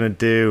 What's he going to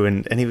do?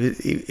 And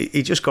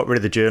he just got rid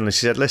of the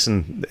journalists. He said,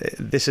 "Listen,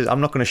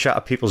 I'm not going to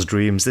shatter people's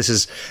dreams. This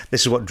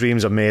is what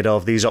dreams are made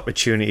of. These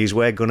opportunities.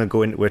 We're going to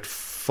go into it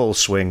full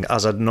swing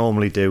as I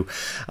normally do."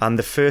 And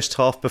the first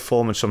half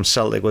performance from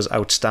Celtic was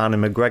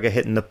outstanding. McGregor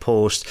hitting the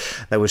post.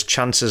 There was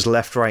chances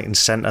left, right, and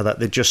centre that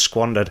they just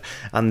squandered.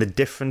 And the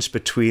difference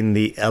between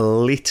the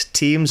elite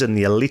teams and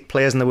the elite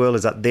players in the world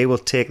is that they will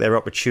take their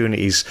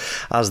opportunities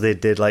as they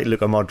did, like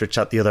Luka Modric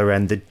at the other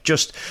end.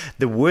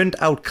 They weren't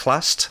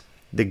outclassed,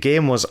 The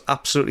game was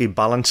absolutely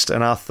balanced,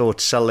 and I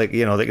thought Celtic,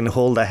 they can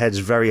hold their heads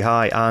very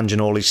high, Ange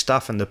and all his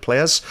staff and the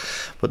players,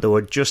 but they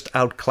were just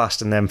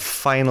outclassed in them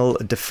final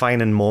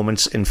defining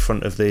moments in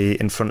front of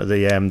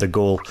the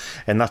goal,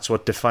 and that's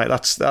what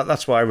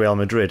that's why Real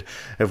Madrid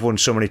have won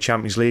so many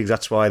Champions Leagues.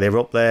 That's why they're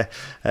up there.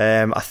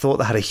 I thought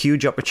they had a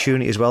huge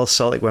opportunity as well,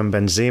 Celtic, when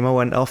Benzema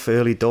went off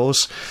early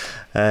doors.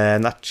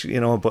 And that,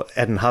 but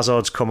Eden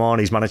Hazard's come on,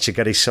 he's managed to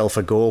get himself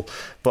a goal.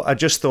 But I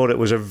just thought it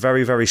was a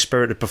very, very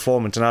spirited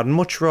performance, and I'd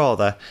much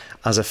rather,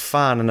 as a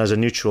fan and as a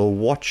neutral,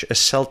 watch a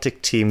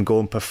Celtic team go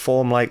and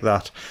perform like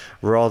that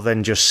rather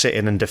than just sit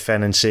in and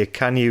defend and say,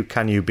 can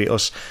you beat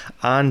us?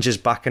 Ange is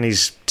backing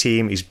his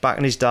team, he's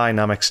backing his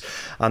dynamics,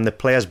 and the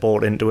players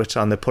bought into it,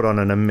 and they put on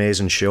an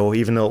amazing show.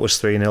 Even though it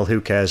was 3-0, who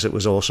cares? It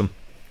was awesome.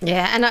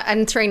 Yeah,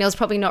 and 3-0 is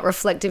probably not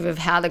reflective of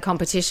how the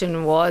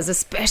competition was,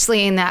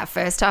 especially in that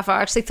first half.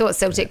 I actually thought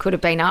Celtic could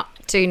have been up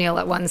 2-0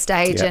 at one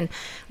stage, and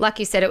like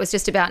you said, it was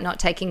just about not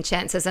taking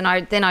chances. And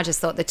I just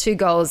thought the 2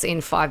 goals in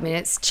 5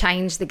 minutes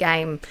changed the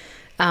game,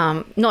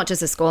 not just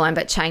the scoreline,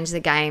 but changed the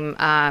game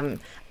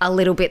a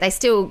little bit. They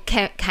still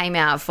came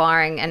out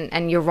firing,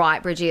 and you're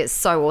right, Bridgie, it's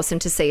so awesome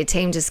to see a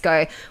team just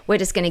go, we're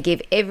just going to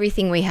give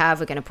everything we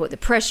have, we're going to put the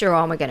pressure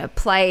on, we're going to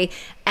play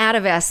out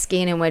of our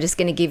skin, and we're just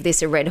going to give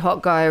this a red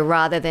hot go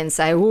rather than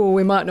say, oh,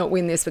 we might not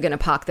win this, we're going to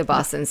park the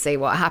bus and see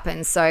what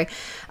happens. So,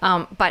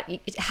 but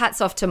hats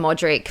off to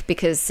Modric,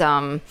 because,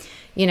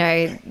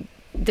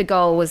 the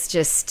goal was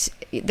just,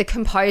 the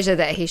composure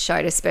that he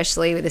showed,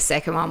 especially with the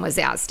second one, was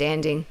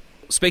outstanding.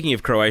 Speaking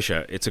of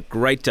Croatia, it's a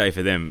great day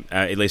for them,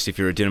 at least if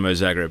you're a Dinamo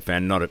Zagreb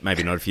fan,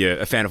 maybe not if you're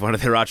a fan of one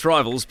of their arch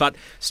rivals, but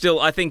still,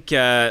 I think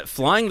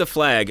flying the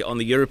flag on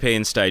the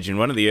European stage in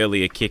one of the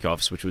earlier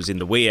kickoffs, which was in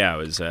the wee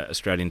hours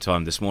Australian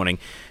time this morning,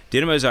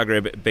 Dinamo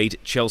Zagreb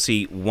beat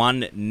Chelsea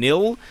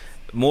 1-0.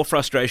 More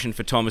frustration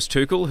for Thomas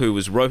Tuchel, who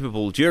was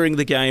ropeable during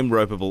the game,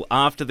 ropeable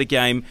after the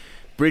game.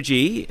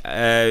 Bridgie,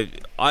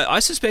 I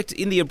suspect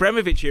in the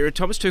Abramovich era,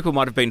 Thomas Tuchel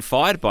might have been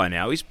fired by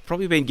now. He's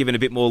probably been given a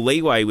bit more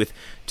leeway with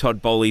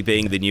Todd Boehly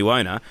being the new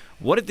owner.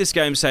 What did this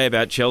game say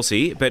about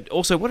Chelsea, but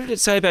also what did it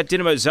say about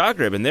Dinamo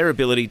Zagreb and their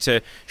ability to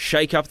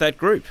shake up that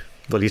group?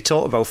 Well, you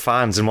talk about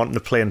fans and wanting to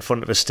play in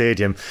front of a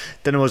stadium.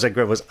 Dinamo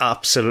Zagreb was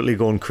absolutely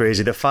going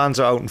crazy. The fans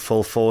are out in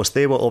full force.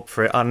 They were up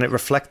for it, and it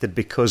reflected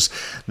because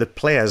the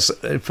players...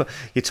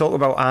 You talk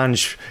about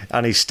Ange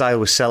and his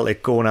style with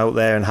Celtic going out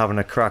there and having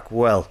a crack.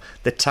 Well,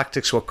 the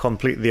tactics were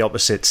completely the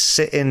opposite.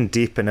 Sit in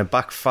deep in a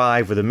back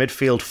 5 with a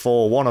midfield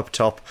 4, 1 up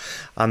top,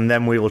 and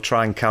then we will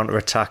try and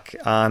counter-attack,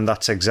 and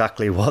that's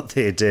exactly what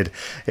they did.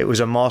 It was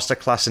a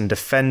masterclass in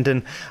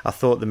defending. I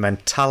thought the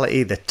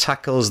mentality, the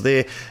tackles,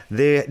 they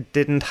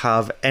didn't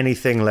have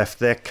anything left.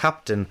 Their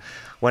captain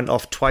went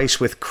off twice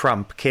with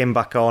cramp, came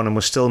back on and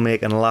was still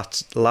making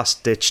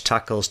last-ditch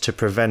tackles to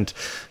prevent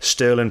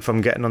Sterling from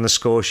getting on the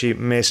score sheet,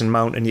 Mason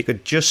Mount, and you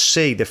could just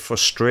see the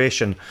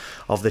frustration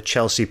of the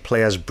Chelsea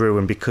players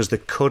brewing because they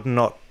could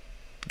not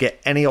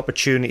get any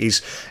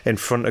opportunities in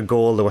front of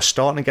goal. They were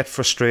starting to get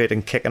frustrated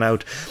and kicking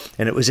out,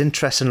 and it was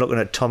interesting looking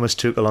at Thomas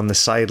Tuchel on the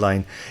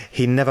sideline.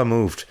 He never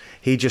moved.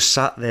 He just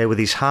sat there with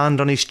his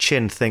hand on his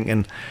chin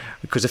thinking,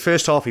 because the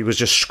first half he was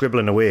just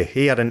scribbling away.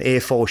 He had an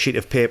A4 sheet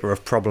of paper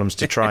of problems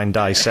to try and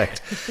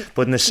dissect.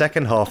 But in the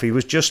second half he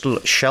was just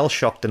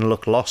shell-shocked and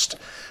looked lost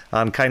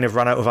and kind of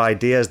ran out of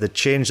ideas. They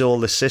changed all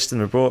the system.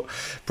 They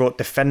brought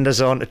defenders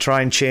on to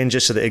try and change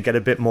it so that they'd get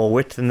a bit more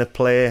width in the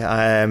play.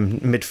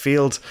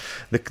 Midfield,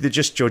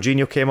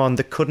 Jorginho came on.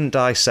 They couldn't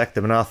dissect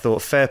them, and I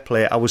thought, fair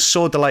play. I was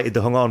so delighted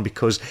they hung on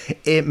because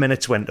 8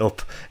 minutes went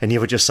up and you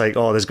were just like,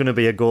 oh, there's going to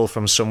be a goal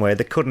from somewhere.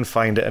 They couldn't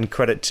find it, and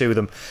credit to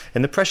them.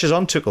 And the pressure's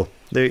on Tuchel.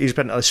 He's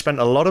spent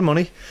a lot of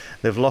money.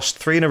 They've lost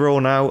 3 in a row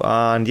now,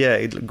 and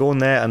yeah, going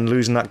there and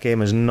losing that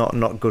game is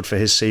not good for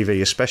his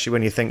CV, especially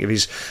when you think of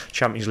his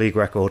Champions League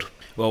record.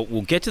 Well,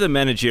 we'll get to the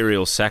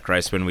managerial sack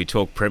race when we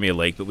talk Premier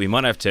League, but we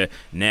might have to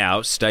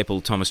now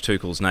staple Thomas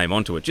Tuchel's name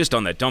onto it. Just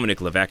on that, Dominik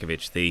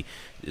Livakovic, the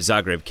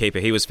Zagreb keeper,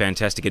 he was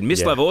fantastic. And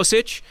Mislav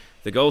Orsic,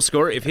 the goal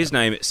scorer, if his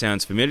name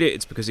sounds familiar,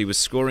 it's because he was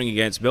scoring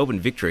against Melbourne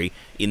Victory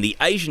in the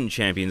Asian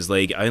Champions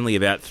League only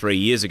about 3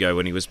 years ago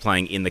when he was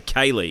playing in the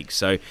K-League.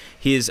 So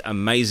his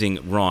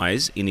amazing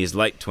rise in his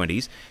late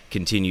 20s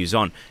continues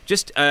on.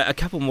 Just a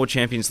couple more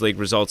Champions League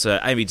results.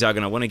 Amy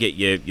Duggan, I want to get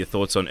your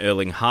thoughts on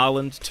Erling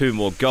Haaland. 2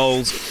 more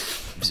goals.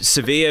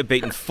 Sevilla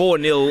beaten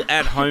 4-0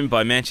 at home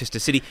by Manchester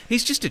City.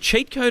 He's just a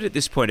cheat code at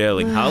this point,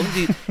 Erling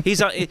Haaland.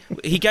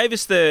 He gave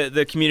us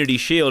the Community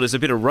Shield as a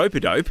bit of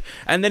rope-a-dope,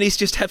 and then he's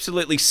just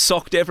absolutely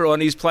socked everyone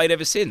he's played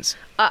ever since.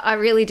 I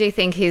really do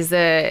think he is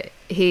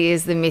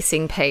the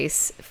missing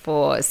piece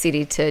for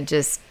City to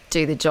just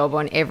do the job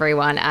on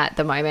everyone at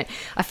the moment.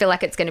 I feel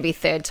like it's going to be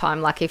third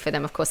time lucky for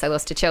them. Of course, they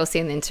lost to Chelsea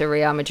and then to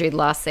Real Madrid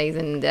last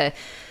season.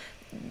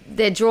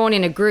 they're drawn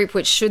in a group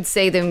which should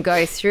see them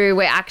go through.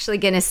 We're actually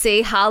going to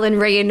see Haaland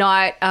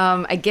reunite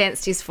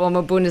against his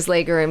former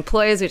Bundesliga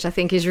employers, which I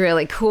think is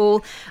really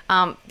cool.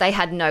 They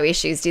had no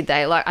issues, did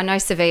they? Like, I know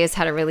Sevilla's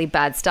had a really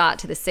bad start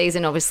to the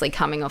season, obviously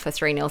coming off a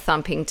 3-0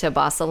 thumping to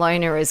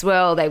Barcelona as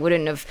well. They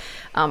wouldn't have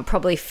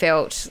probably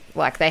felt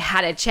like they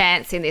had a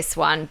chance in this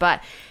one,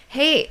 but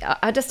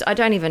I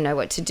don't even know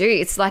what to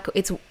do.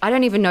 I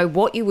don't even know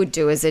what you would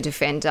do as a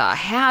defender.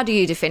 How do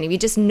you defend him? You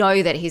just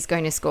know that he's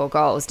going to score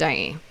goals, don't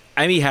you?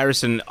 Amy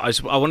Harrison,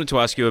 I wanted to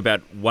ask you about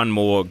one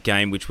more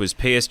game, which was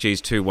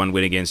PSG's 2-1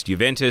 win against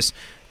Juventus.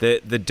 The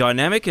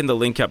dynamic and the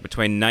link-up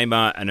between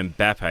Neymar and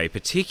Mbappe,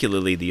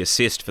 particularly the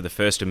assist for the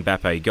first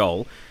Mbappe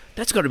goal,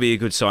 that's got to be a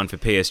good sign for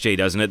PSG,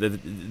 doesn't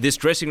it? This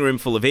dressing room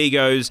full of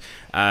egos,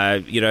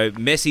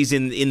 Messi's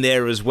in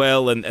there as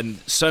well, and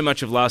so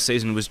much of last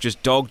season was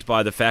just dogged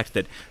by the fact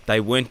that they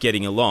weren't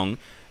getting along.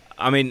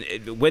 I mean,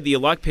 whether you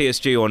like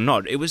PSG or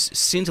not, it was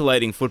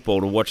scintillating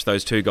football to watch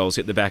those 2 goals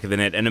hit the back of the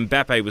net, and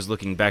Mbappe was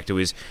looking back to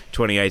his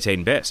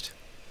 2018 best.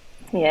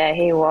 Yeah,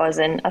 he was.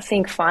 And I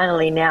think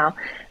finally now,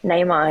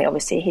 Neymar,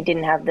 obviously, he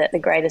didn't have the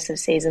greatest of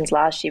seasons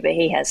last year, but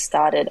he has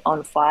started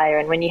on fire.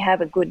 And when you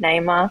have a good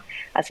Neymar,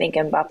 I think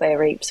Mbappe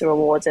reaps the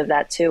rewards of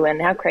that too. And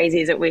how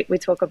crazy is it? We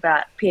talk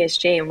about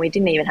PSG and we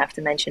didn't even have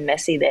to mention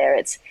Messi there.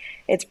 It's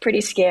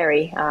pretty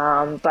scary.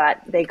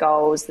 But their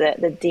goals,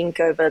 the dink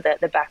over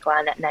the back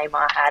line that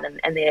Neymar had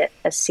and the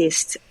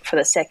assist for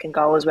the second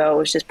goal as well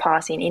was just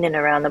passing in and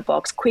around the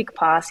box, quick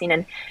passing.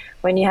 And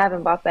when you have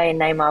Mbappe and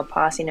Neymar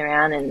passing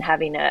around and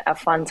having a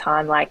fun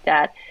time like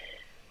that,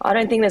 I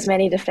don't think there's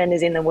many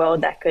defenders in the world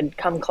that could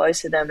come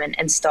close to them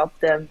and stop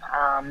them.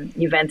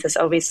 Juventus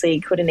obviously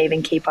couldn't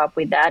even keep up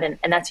with that, and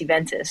that's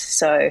Juventus.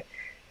 So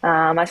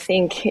I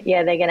think,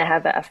 they're going to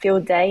have a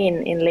field day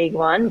in League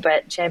One,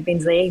 but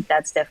Champions League,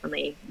 that's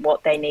definitely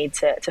what they need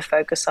to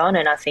focus on.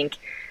 And I think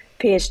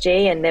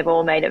PSG, and they've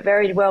all made it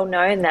very well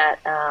known that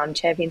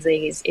Champions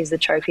League is the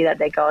trophy that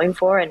they're going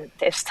for, and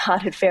they've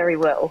started very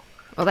well.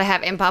 Well, they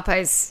have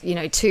Mbappe's,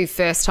 2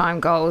 first-time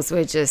goals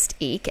were just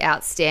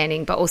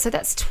outstanding, but also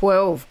that's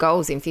 12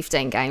 goals in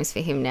 15 games for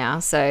him now.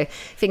 So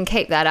if he can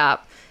keep that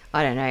up,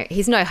 I don't know.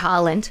 He's no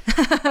Haaland.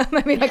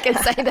 Maybe I can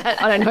say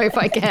that. I don't know if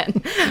I can.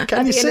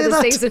 Can you say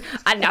that? Season,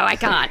 I know I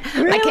can't.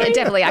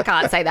 Really? I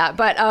can't say that.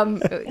 But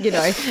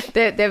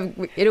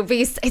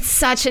it's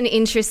such an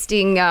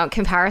interesting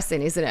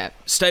comparison, isn't it?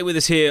 Stay with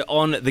us here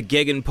on the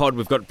Gegen Pod.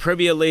 We've got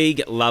Premier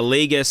League, La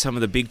Liga, some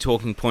of the big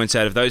talking points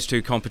out of those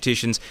 2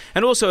 competitions,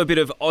 and also a bit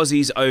of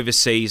Aussies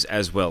overseas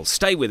as well.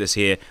 Stay with us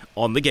here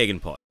on the Gegen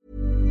Pod.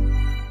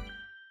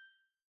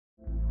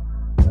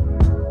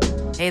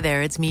 Hey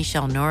there, it's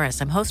Michelle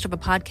Norris. I'm host of a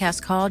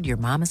podcast called Your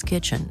Mama's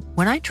Kitchen.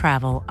 When I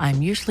travel,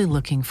 I'm usually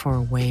looking for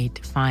a way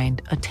to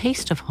find a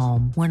taste of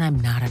home when I'm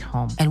not at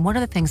home. And one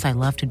of the things I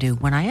love to do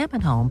when I am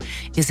at home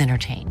is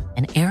entertain.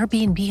 And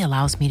Airbnb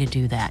allows me to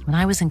do that. When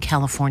I was in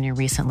California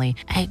recently,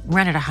 I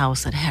rented a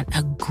house that had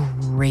a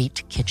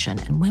great kitchen.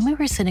 And when we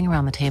were sitting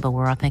around the table, we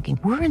were all thinking,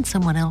 we're in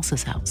someone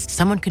else's house.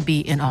 Someone could be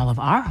in all of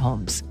our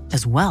homes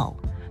as well.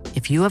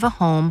 If you have a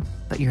home,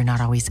 but you're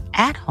not always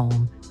at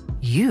home,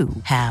 you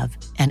have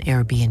an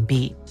Airbnb.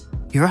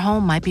 Your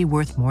home might be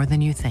worth more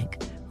than you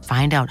think.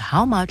 Find out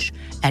how much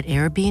at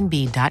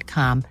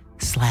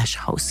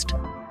airbnb.com/host.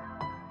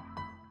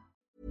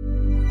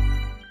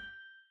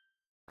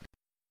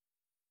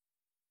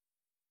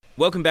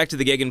 Welcome back to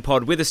the Gegen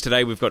Pod. With us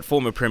today, we've got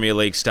former Premier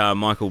League star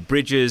Michael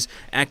Bridges,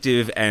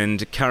 active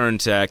and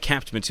current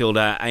capped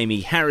Matilda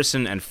Amy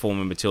Harrison, and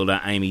former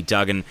Matilda Amy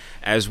Duggan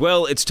as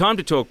well. It's time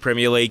to talk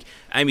Premier League.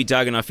 Amy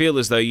Duggan, I feel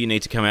as though you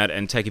need to come out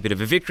and take a bit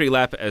of a victory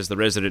lap as the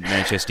resident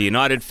Manchester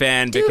United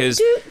fan, because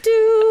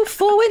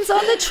 4 wins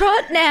on the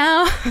trot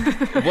now.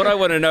 What I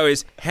want to know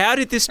is, how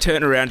did this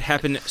turnaround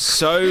happen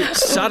so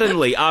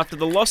suddenly after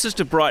the losses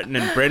to Brighton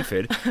and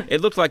Brentford? It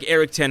looked like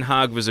Erik ten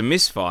Hag was a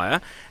misfire,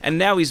 and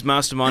now he's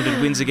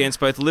masterminded wins against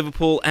both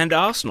Liverpool and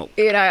Arsenal.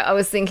 I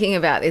was thinking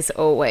about this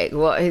all week.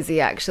 What has he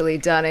actually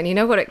done? And you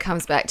know what it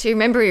comes back to?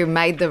 Remember he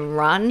made them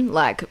run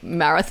like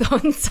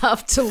marathons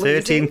after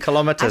losing? 13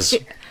 kilometres.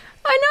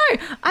 I know.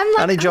 I'm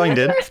like, and he joined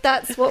in. I wonder if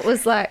that's what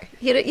was like.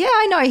 Yeah,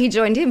 I know he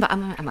joined in, but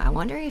I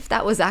wonder if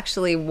that was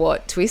actually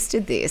what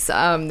twisted this.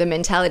 The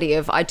mentality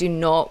of, I do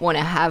not want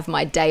to have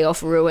my day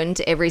off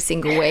ruined every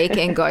single week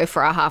and go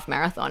for a half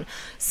marathon.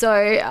 So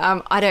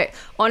I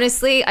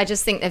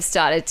just think they've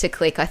started to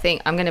click. I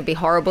think I'm going to be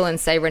horrible and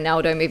say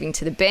Ronaldo moving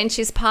to the bench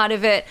is part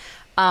of it.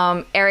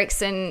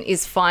 Eriksen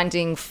is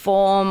finding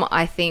form.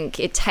 I think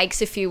it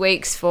takes a few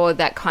weeks for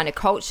that kind of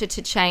culture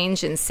to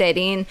change and set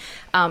in.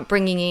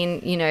 Bringing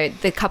in,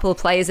 the couple of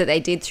players that they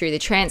did through the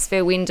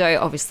transfer window.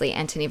 Obviously,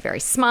 Anthony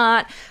very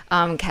smart.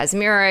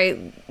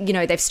 Casemiro,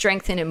 they've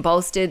strengthened and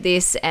bolstered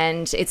this,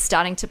 and it's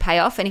starting to pay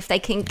off. And if they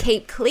can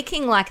keep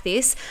clicking like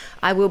this,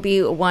 I will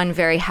be one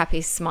very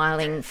happy,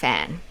 smiling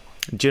fan.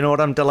 Do you know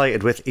what I'm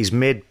delighted with? He's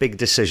made big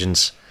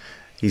decisions.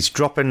 He's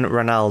dropping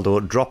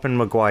Ronaldo, dropping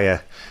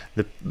Maguire,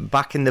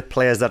 backing the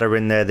players that are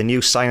in there, the new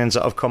signings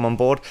that have come on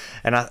board.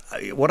 And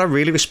what I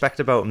really respect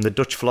about him, the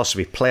Dutch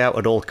philosophy, play out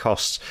at all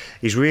costs.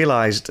 He's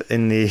realised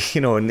in the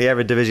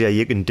Eredivisie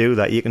you can do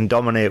that. You can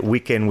dominate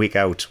week in, week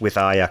out with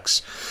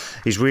Ajax.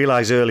 He's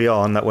realised early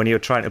on that when you're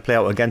trying to play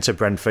out against a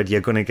Brentford,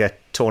 you're going to get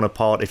torn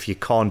apart if you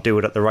can't do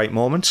it at the right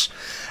moments.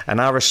 And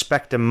I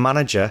respect a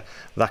manager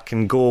that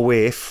can go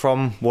away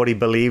from what he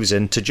believes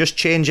in to just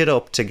change it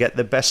up to get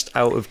the best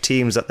out of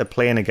teams that they're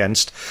playing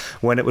against.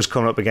 When it was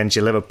coming up against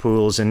your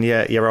Liverpools and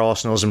your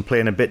Arsenals and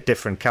playing a bit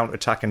different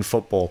counter-attacking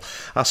football,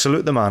 I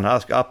salute the man.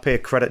 I pay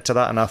credit to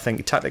that, and I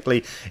think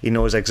tactically he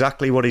knows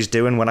exactly what he's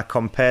doing. When I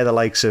compare the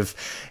likes of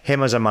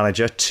him as a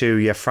manager to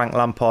your Frank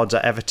Lampards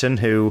at Everton,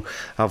 who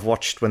I've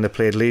watched when they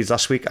played Leeds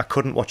last week, I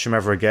couldn't watch them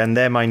ever again.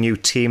 They're my new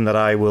team that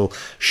I will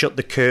shut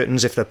the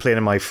curtains if they're playing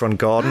in my front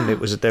garden.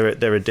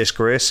 They're a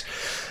disgrace.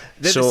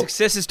 They're the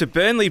successors to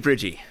Burnley,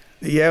 Bridgie.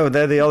 Yeah,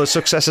 they're the other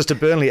successors to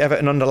Burnley,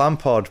 Everton under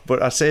Lampard.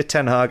 But I say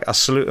Ten Hag, I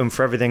salute him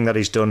for everything that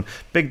he's done.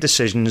 Big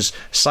decisions,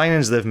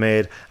 signings they've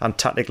made, and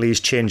tactically he's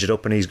changed it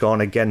up and he's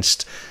gone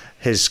against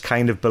his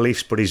kind of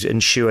beliefs, but he's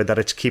ensured that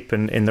it's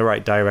keeping in the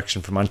right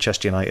direction for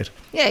Manchester United.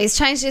 Yeah, he's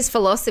changed his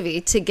philosophy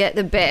to get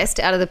the best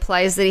out of the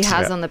players that he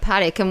has on the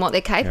paddock and what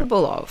they're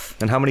capable of.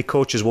 And how many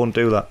coaches won't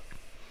do that?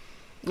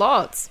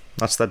 Lots.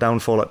 That's their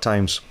downfall at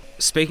times.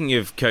 Speaking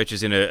of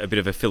coaches in a bit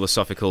of a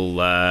philosophical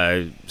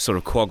sort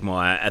of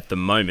quagmire at the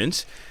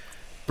moment,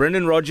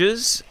 Brendan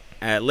Rodgers,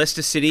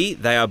 Leicester City,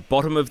 they are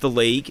bottom of the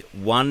league,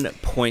 1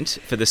 point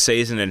for the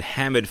season and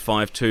hammered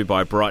 5-2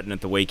 by Brighton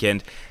at the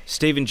weekend.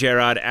 Steven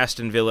Gerrard,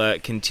 Aston Villa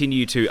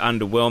continue to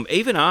underwhelm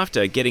even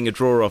after getting a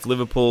draw off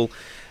Liverpool,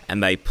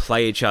 and they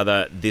play each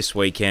other this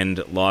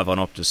weekend live on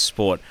Optus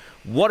Sport.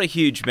 What a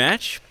huge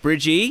match.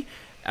 Bridgie,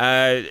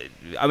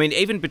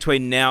 even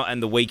between now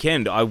and the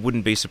weekend, I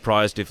wouldn't be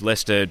surprised if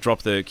Leicester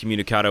dropped the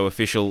Comunicado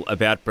official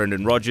about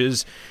Brendan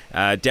Rodgers.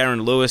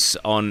 Darren Lewis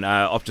on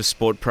Optus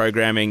Sport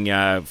programming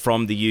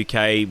from the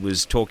UK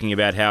was talking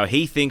about how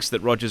he thinks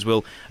that Rodgers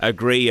will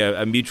agree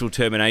a mutual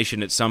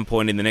termination at some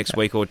point in the next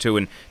week or two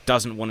and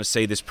doesn't want to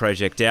see this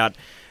project out.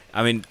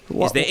 I mean,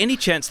 is there any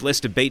chance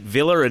Leicester beat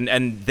Villa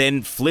and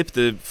then flip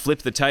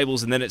the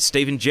tables and then it's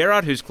Steven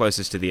Gerrard who's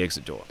closest to the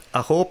exit door?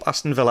 I hope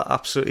Aston Villa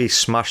absolutely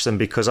smash them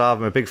because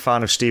I'm a big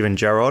fan of Steven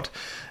Gerrard.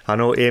 I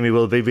know Amy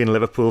will be being a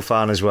Liverpool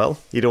fan as well.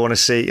 You don't want to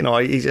see,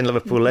 he's a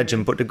Liverpool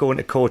legend, but to go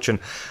into coaching,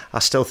 I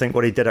still think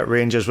what he did at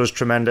Rangers was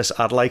tremendous.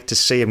 I'd like to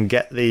see him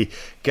get the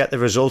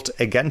result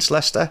against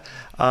Leicester,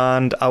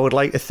 and I would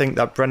like to think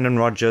that Brendan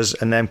Rodgers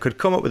and them could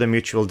come up with a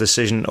mutual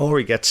decision, or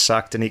he gets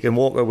sacked and he can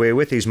walk away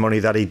with his money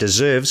that he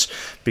deserves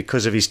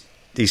because of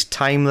his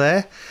time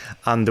there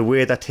and the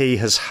way that he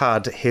has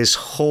had his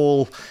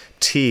whole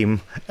team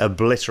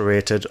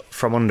obliterated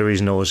from under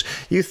his nose.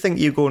 You think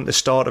you go into the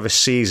start of a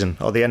season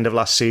or the end of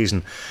last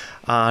season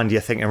and you're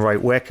thinking, right,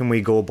 where can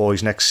we go,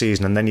 boys, next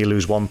season? And then you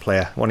lose one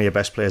player, one of your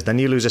best players. Then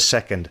you lose a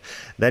second.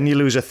 Then you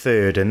lose a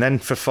third. And then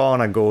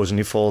Fofana goes and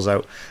he falls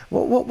out.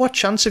 What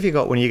chance have you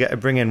got when you get to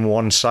bring in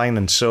one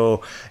signing?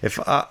 So if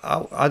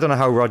I don't know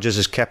how Rodgers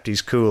has kept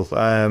his cool.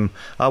 I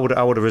would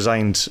have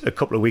resigned a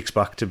couple of weeks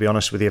back, to be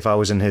honest with you, if I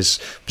was in his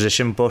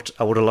position. But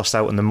I would have lost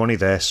out on the money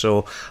there.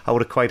 So I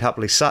would have quite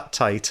happily sat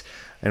tight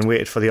and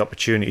waited for the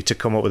opportunity to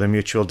come up with a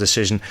mutual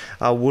decision.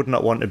 I would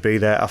not want to be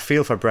there. I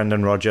feel for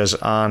Brendan Rodgers,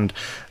 and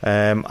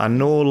I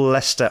know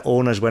Leicester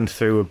owners went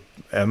through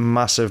a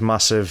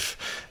massive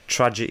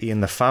tragedy in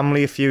the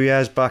family a few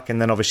years back,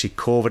 and then obviously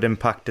COVID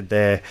impacted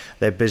their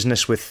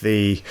business with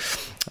the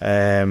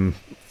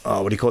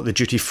the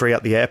duty free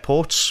at the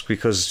airports,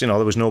 because there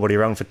was nobody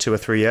around for 2 or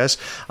 3 years.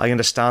 I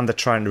understand they're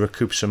trying to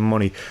recoup some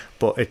money,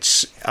 but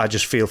I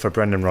just feel for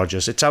Brendan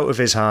Rodgers. It's out of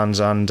his hands,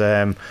 and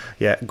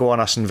go on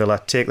Aston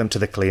Villa, take them to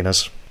the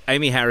cleaners.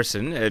 Amy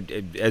Harrison,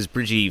 as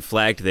Bridgie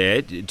flagged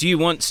there, do you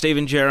want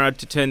Steven Gerrard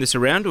to turn this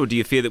around, or do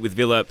you fear that with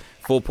Villa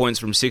 4 points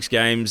from 6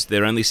 games,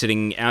 they're only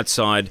sitting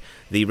outside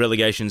the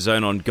relegation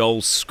zone on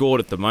goals scored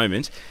at the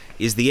moment?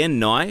 Is the end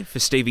nigh for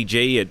Stevie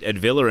G at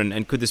Villa,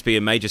 and could this be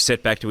a major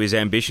setback to his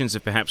ambitions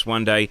of perhaps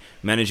one day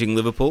managing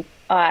Liverpool?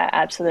 I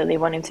absolutely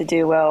want him to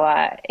do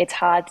well. It's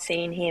hard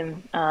seeing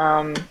him,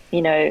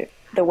 the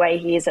way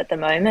he is at the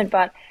moment,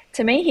 but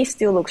to me he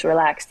still looks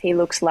relaxed. He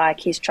looks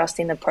like he's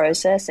trusting the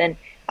process, and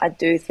I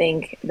do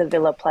think the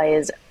Villa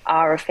players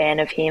are a fan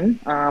of him.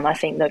 I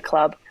think the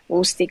club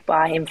will stick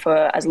by him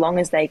for as long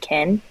as they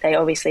can. They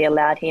obviously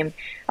allowed him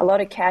a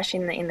lot of cash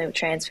in the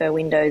transfer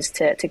windows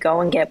to go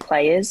and get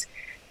players.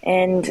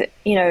 And,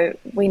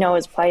 we know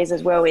as players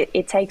as well,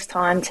 it takes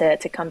time to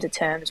come to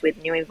terms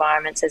with new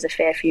environments. There's a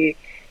fair few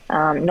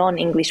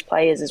non-English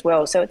players as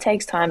well. So it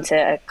takes time to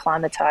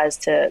acclimatise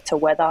to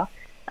weather,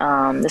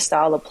 the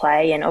style of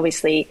play. And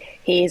obviously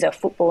he is a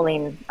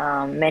footballing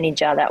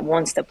manager that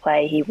wants to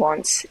play. He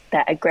wants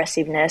that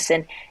aggressiveness.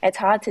 And it's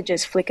hard to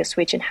just flick a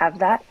switch and have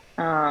that.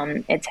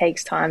 It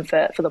takes time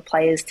for the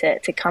players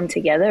to come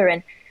together.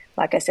 And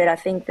like I said, I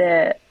think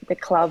the the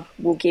club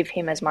will give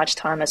him as much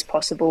time as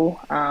possible.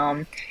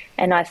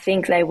 And I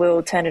think they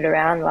will turn it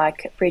around.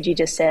 Like Bridgie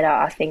just said,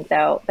 I think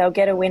they'll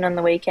get a win on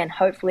the weekend.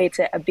 Hopefully it's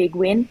a big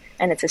win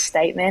and it's a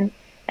statement.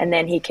 And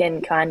then he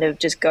can kind of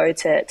just go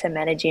to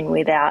managing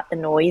without the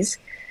noise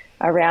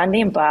around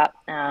him. But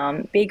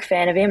big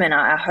fan of him, and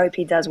I hope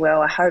he does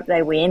well. I hope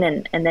they win,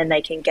 and then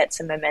they can get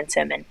some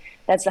momentum. And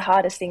that's the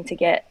hardest thing to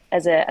get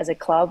as a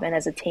club and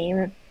as a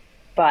team.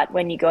 But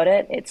when you got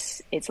it,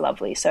 it's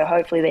lovely. So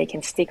hopefully they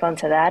can stick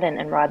onto that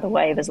and ride the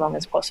wave as long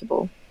as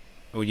possible.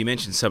 Well, you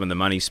mentioned some of the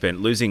money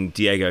spent. Losing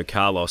Diego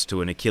Carlos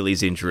to an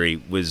Achilles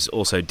injury was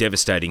also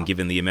devastating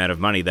given the amount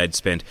of money they'd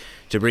spent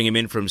to bring him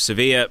in from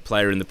Sevilla,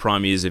 player in the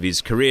prime years of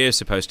his career,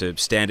 supposed to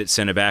stand at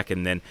centre-back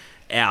and then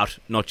out,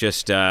 not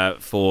just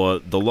for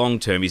the long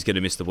term. He's going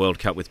to miss the World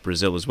Cup with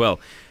Brazil as well.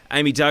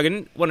 Amy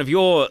Duggan, one of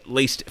your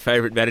least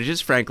favourite managers,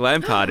 Frank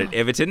Lampard at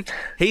Everton.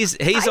 He's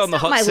on the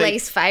hot seat. He's not my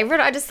least favourite.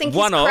 I just think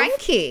he's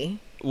cranky.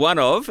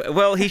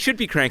 Well, he should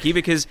be cranky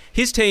because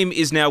his team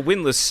is now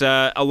winless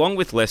along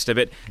with Leicester,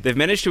 but they've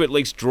managed to at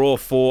least draw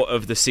 4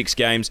 of the 6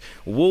 games.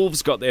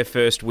 Wolves got their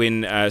first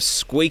win,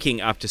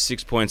 squeaking up to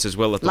 6 points as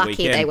well at the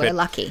weekend. They were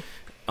lucky.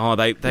 Oh,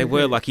 they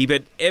were lucky.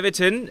 But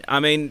Everton, I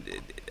mean,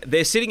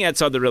 they're sitting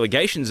outside the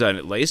relegation zone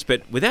at least,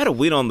 but without a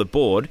win on the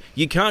board,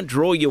 you can't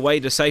draw your way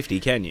to safety,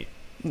 can you?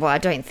 Well, I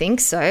don't think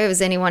so.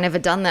 Has anyone ever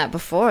done that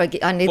before? Had a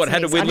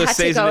winless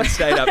season and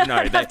stayed up? No.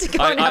 I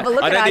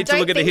don't need to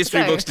look at the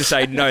history books to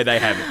say no, they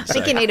haven't. I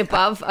think you need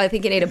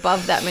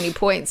above that many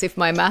points if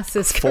my maths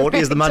is correct. 40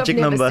 is the magic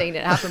number. I've never seen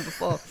it happen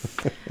before.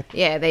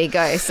 Yeah, there you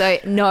go. So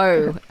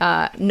no,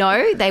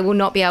 they will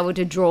not be able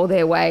to draw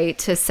their way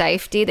to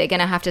safety. They're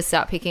going to have to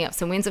start picking up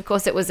some wins. Of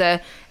course, it was an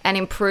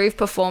improved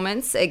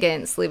performance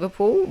against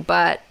Liverpool,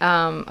 but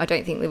I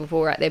don't think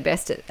Liverpool were at their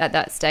best at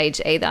that stage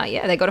either.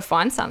 Yeah, they got to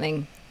find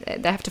something.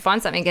 They have to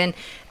find something again,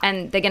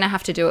 and they're going to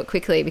have to do it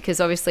quickly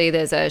because obviously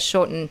there's a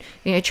shortened,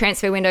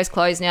 transfer window's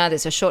closed now.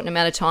 There's a shortened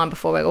amount of time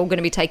before we're all going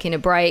to be taking a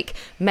break.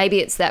 Maybe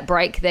it's that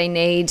break they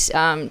need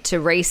to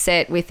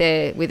reset with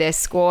their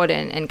squad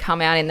and come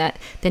out in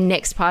the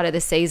next part of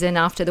the season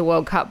after the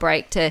World Cup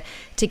break to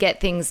get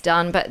things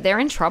done. But they're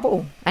in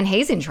trouble, and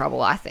he's in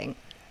trouble, I think.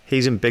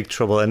 He's in big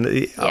trouble,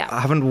 and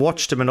I haven't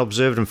watched him and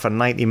observed him for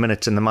 90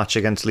 minutes in the match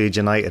against Leeds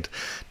United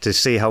to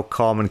see how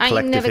calm and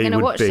collective he would be. Are you never going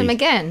to watch them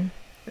again?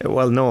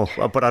 Well, no,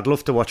 but I'd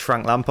love to watch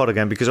Frank Lampard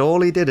again because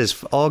all he did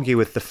is argue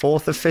with the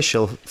 4th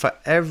official for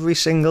every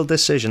single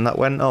decision that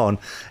went on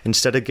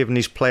instead of giving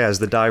his players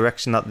the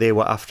direction that they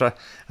were after.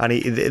 And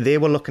they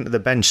were looking at the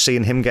bench,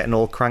 seeing him getting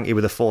all cranky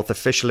with the 4th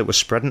official. It was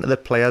spreading to the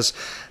players.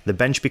 The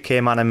bench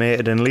became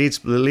animated, and the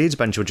Leeds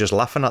bench were just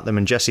laughing at them,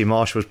 and Jesse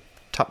Marsh was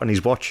tapping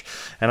his watch,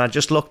 and I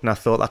just looked and I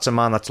thought, that's a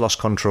man that's lost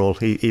control.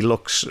 He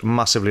looks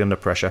massively under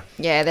pressure.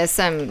 Yeah, there's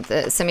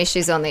some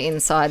issues on the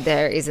inside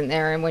there, isn't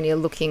there? And when you're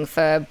looking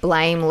for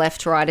blame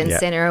left, right and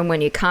centre, and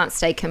when you can't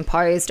stay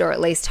composed or at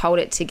least hold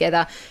it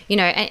together,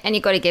 and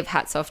you've got to give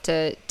hats off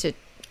to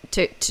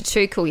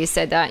Tuchel. You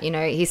said that,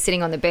 he's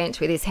sitting on the bench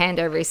with his hand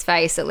over his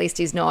face. At least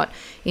he's not,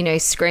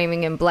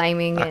 screaming and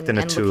blaming and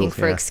looking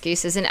for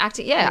excuses and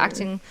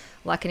acting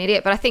like an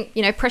idiot. But I think,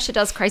 pressure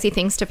does crazy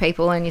things to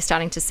people, and you're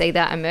starting to see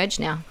that emerge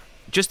now.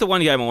 Just the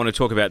one game I want to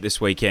talk about this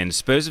weekend.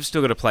 Spurs have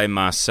still got to play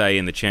Marseille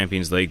in the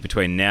Champions League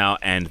between now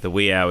and the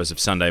wee hours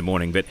of Sunday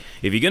morning. But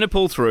if you're going to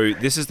pull through,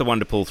 this is the one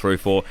to pull through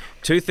for.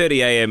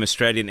 2:30am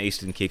Australian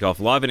Eastern kickoff,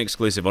 live and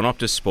exclusive on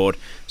Optus Sport.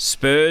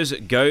 Spurs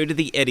go to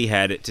the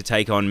Etihad to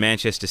take on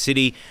Manchester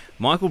City.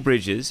 Michael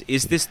Bridges,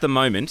 is this the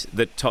moment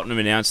that Tottenham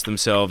announced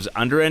themselves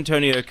under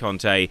Antonio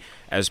Conte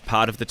as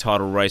part of the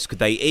title race? Could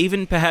they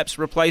even perhaps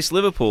replace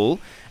Liverpool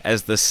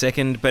as the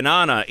second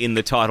banana in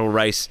the title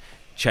race,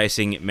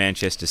 chasing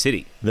Manchester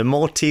City? The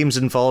more teams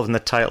involved in the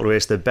title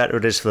race, the better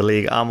it is for the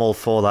league. I'm all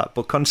for that.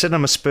 But consider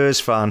I'm a Spurs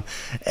fan,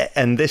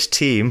 and this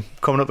team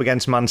coming up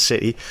against Man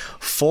City,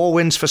 4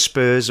 wins for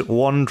Spurs,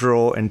 1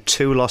 draw and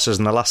 2 losses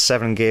in the last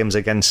 7 games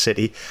against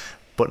City.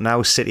 But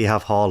now City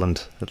have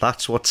Haaland.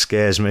 That's what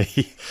scares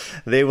me.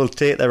 They will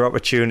take their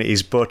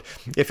opportunities, but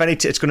if any,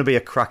 it's going to be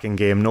a cracking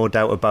game, no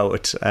doubt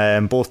about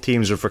it. Both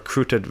teams have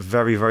recruited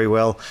very, very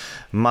well.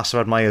 Massive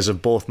admirers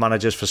of both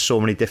managers for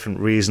so many different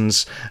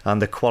reasons,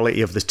 and the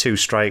quality of the 2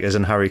 strikers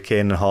in Harry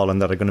Kane and Haaland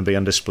that are going to be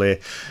on display,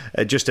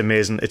 just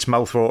amazing. It's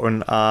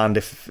mouth-watering, and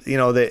if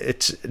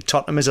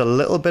Tottenham is a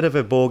little bit of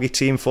a bogey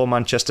team for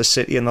Manchester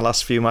City in the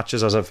last few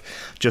matches, as I've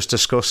just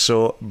discussed.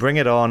 So bring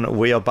it on.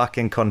 We are back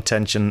in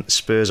contention.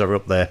 Spurs are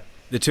up there.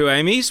 The two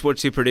Amy's,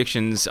 what's your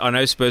predictions? I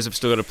know Spurs have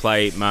still got to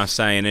play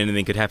Marseille and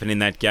anything could happen in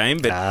that game,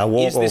 but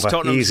is this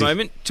Tottenham's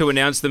moment to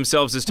announce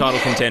themselves as title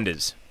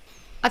contenders?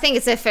 I think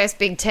it's their first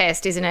big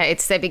test, isn't it?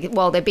 It's their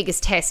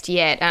biggest test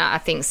yet. I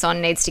think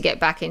Son needs to get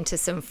back into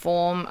some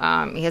form.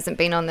 He hasn't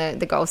been on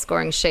the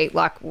goal-scoring sheet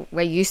like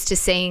we're used to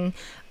seeing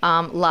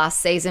last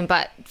season.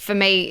 But for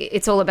me,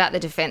 it's all about the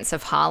defence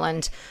of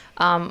Haaland.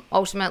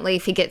 Ultimately,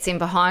 if he gets in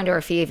behind or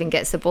if he even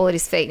gets the ball at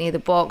his feet near the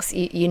box,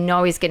 you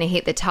know he's going to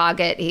hit the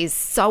target. He's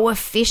so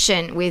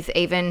efficient with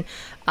even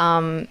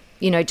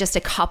just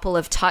a couple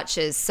of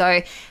touches.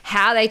 So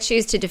how they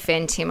choose to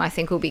defend him, I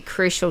think, will be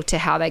crucial to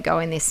how they go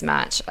in this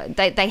match.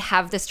 They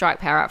have the strike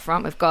power up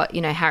front. We've got,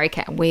 Harry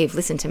Kane.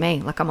 Listen to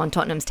me, like I'm on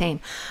Tottenham's team.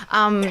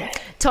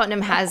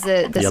 Tottenham has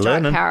the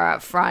strike power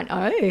up front.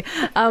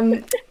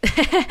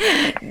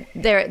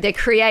 They're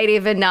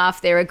creative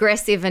enough. They're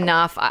aggressive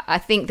enough. I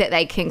think that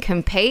they can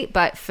compete.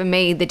 But for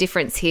me, the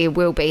difference here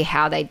will be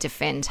how they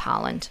defend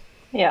Haaland.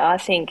 Yeah, I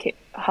think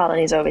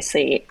Haaland is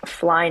obviously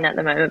flying at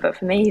the moment, but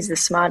for me, he's the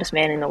smartest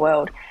man in the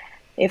world.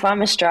 If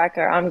I'm a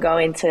striker, I'm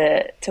going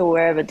to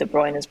wherever De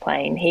Bruyne is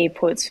playing. He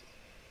puts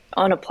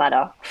on a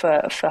platter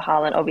for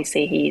Haaland.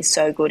 Obviously, he's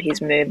so good,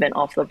 his movement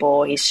off the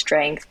ball, his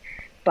strength.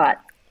 But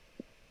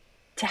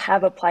to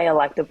have a player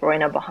like De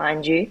Bruyne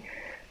behind you,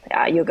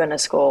 you're going to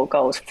score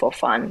goals for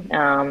fun.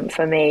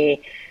 For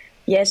me,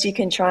 yes, you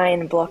can try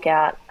and block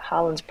out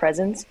Haaland's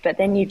presence, but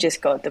then you've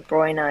just got De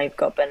Bruyne, you've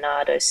got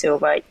Bernardo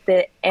Silva,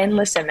 the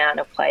endless amount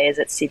of players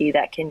at City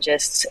that can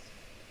just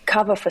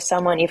cover for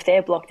someone if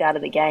they're blocked out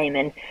of the game.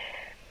 And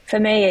for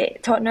me,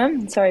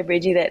 Tottenham, sorry,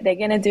 Bridgie, they're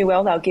going to do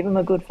well. They'll give them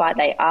a good fight.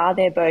 They are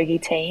their bogey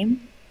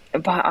team,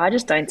 but I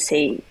just don't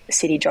see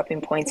City dropping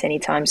points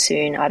anytime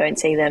soon. I don't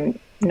see them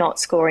not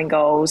scoring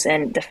goals,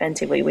 and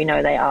defensively, we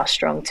know they are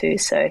strong too.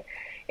 So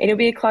it'll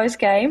be a close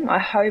game. I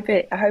hope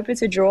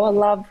it's a draw. I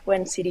love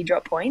when City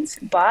drop points,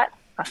 but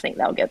I think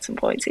they'll get some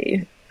points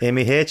here.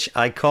 Amy H,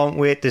 I can't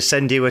wait to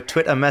send you a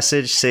Twitter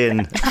message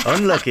saying,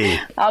 unlucky.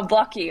 I'll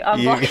block you.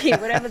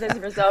 Whatever the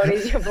result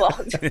is, you're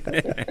blocked.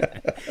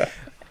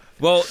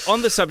 Well,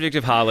 on the subject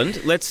of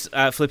Haaland, let's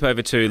flip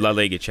over to La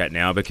Liga chat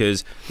now,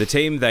 because the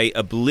team they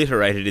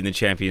obliterated in the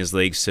Champions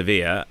League,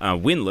 Sevilla, are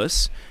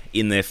winless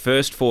in their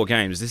first 4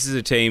 games. This is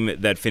a team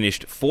that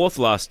finished 4th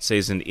last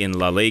season in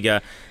La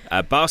Liga.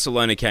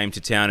 Barcelona came to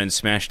town and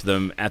smashed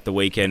them at the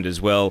weekend as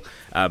well.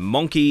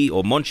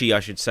 Monchi, I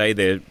should say,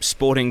 their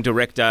sporting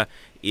director,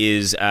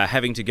 is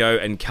having to go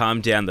and calm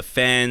down the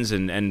fans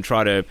and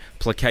try to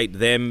placate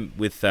them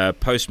with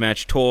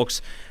post-match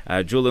talks.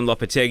 Julian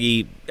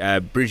Lopetegui,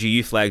 Bridgie,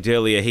 you flagged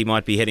earlier, he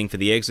might be heading for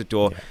the exit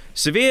door. Yeah.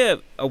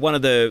 Sevilla are one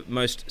of the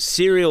most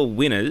serial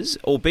winners,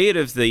 albeit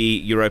of the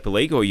Europa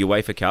League or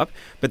UEFA Cup,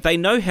 but they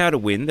know how to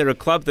win. They're a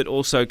club that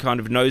also kind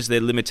of knows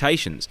their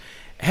limitations.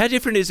 How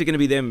different is it going to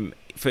be them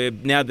for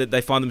now that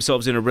they find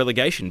themselves in a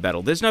relegation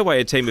battle? There's no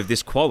way a team of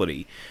this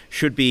quality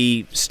should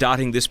be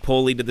starting this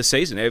poorly to the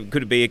season.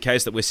 Could it be a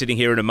case that we're sitting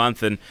here in a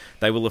month and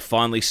they will have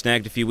finally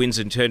snagged a few wins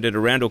and turned it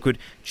around? Or could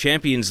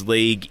Champions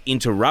League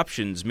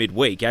interruptions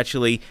midweek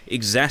actually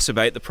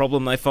exacerbate the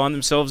problem they find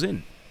themselves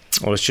in?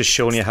 Well, it's just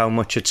showing you how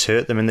much it's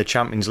hurt them in the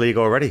Champions League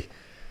already.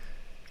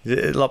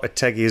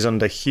 Lopetegui is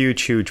under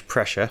huge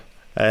pressure.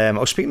 I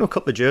was speaking to a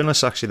couple of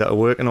journalists actually that are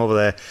working over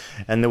there,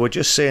 and they were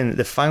just saying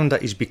they found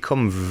that he's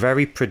become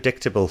very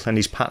predictable in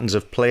his patterns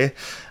of play.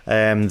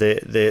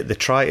 They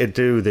try to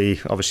do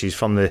obviously he's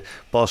from the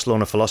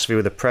Barcelona philosophy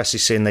with the press.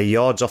 He's saying they're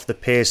yards off the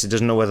pace. He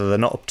doesn't know whether they're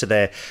not up to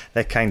their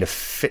kind of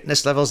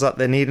fitness levels that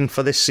they're needing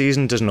for this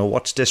season. Doesn't know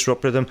what's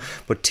disrupted them,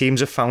 but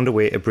teams have found a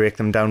way to break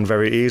them down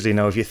very easily.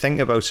 Now, if you think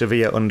about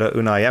Sevilla under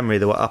Unai Emery,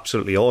 they were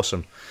absolutely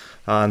awesome.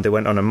 And they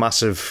went on a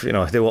massive,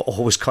 they were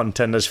always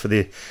contenders for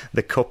the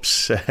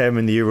cups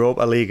in the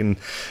Europa League, and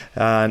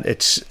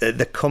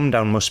the come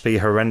down must be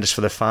horrendous for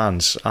the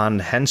fans,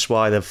 and hence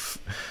why they've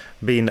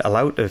been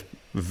allowed to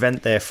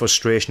vent their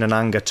frustration and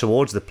anger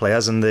towards the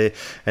players and the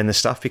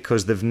staff,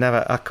 because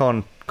I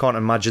can't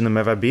imagine them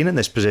ever being in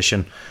this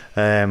position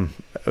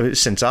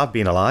since I've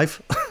been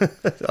alive.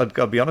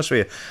 I'll be honest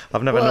with you,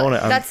 I've never known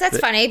it. That's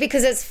funny,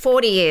 because it's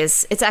 40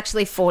 years. It's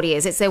actually 40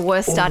 years. It's their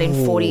worst start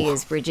in 40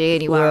 years,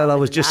 Bridgie. Well, I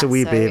was just a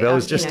wee baby.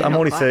 I'm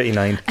only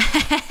 39.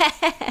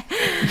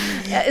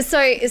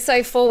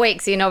 So 4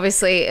 weeks in,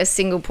 obviously a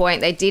single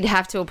point. They did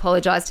have to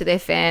apologise to their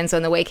fans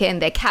on the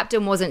weekend. Their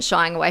captain wasn't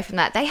shying away from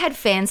that. They had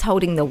fans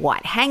holding the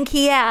white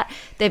hanky out.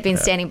 They've been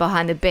standing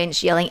behind the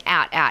bench yelling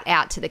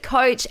out to the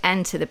coach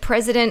and to the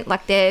president.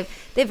 Like they're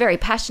very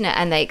passionate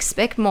and they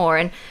expect more.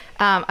 And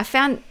I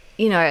found,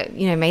 me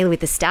with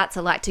the stats,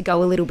 I like to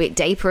go a little bit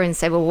deeper and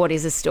say, well, what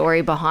is the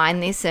story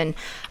behind this? And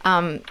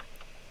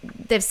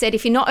they've said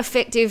if you're not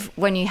effective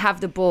when you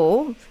have the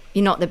ball,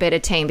 you're not the better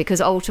team,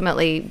 because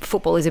ultimately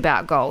football is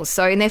about goals.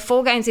 So in their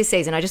 4 games this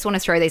season, I just want to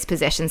throw these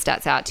possession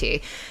stats out to you.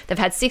 They've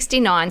had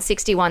 69,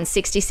 61,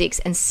 66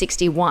 and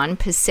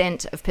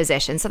 61% of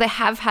possession. So they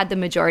have had the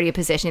majority of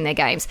possession in their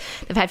games.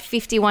 They've had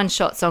 51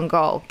 shots on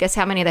goal. Guess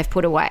how many they've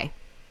put away?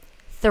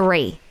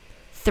 3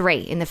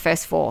 in the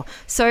first 4.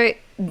 So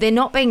they're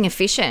not being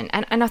efficient.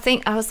 And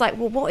I was like,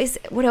 well,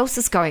 what else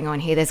is going on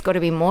here? There's got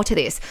to be more to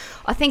this.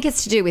 I think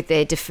it's to do with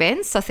their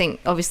defence. I think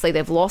obviously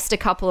they've lost a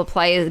couple of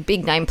players,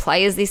 big name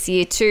players this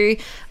year too.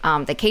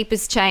 Their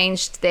keeper's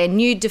changed. Their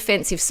new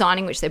defensive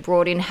signing, which they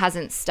brought in,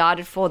 hasn't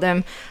started for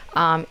them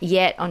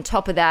yet. On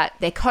top of that,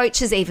 their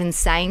coach is even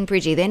saying,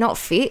 Bridgie, they're not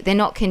fit. They're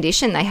not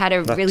conditioned. They had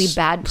a really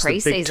bad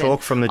pre-season. Big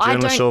talk from the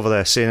journalists over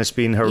there saying it's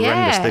been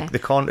horrendous. Yeah. They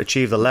can't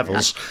achieve the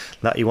levels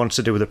that he wants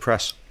to do with the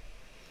press.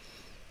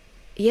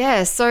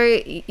 Yeah, so,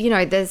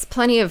 there's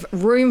plenty of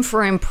room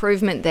for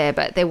improvement there,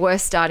 but their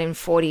worst start in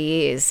 40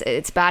 years.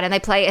 It's bad. And they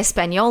play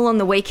Espanyol on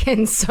the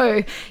weekend.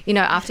 So,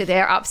 after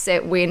their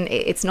upset win,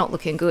 it's not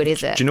looking good,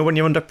 is it? Do you know when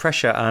you're under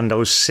pressure, and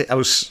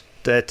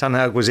Ten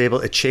Hag was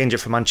able to change it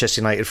for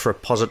Manchester United for a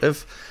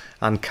positive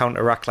and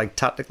counteract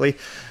tactically.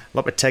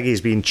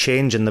 Lopetegui's been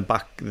changing the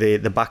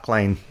back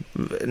line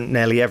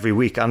nearly every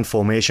week and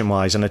formation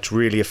wise, and it's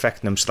really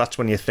affecting them. So that's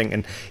when you're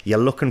thinking you're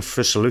looking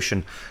for a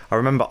solution. I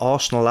remember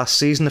Arsenal last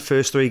season, the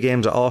first 3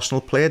 games that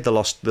Arsenal played, they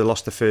lost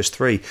the first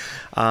 3,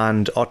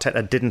 and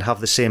Arteta didn't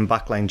have the same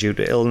back line due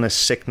to illness,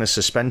 sickness,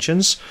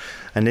 suspensions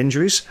and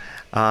injuries.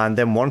 And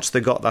then once they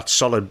got that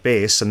solid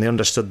base and they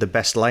understood the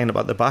best lineup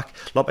at the back,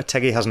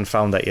 Lopetegui hasn't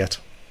found that yet.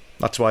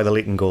 That's why they're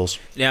leaking goals.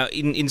 Now,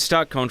 in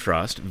stark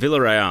contrast,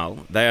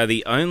 Villarreal, they are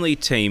the only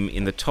team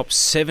in the top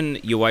 7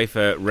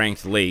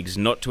 UEFA-ranked leagues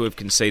not to have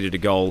conceded a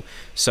goal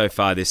so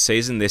far this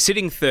season. They're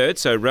sitting third,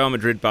 so Real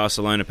Madrid,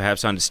 Barcelona,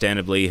 perhaps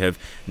understandably, have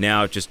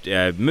now just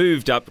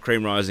moved up,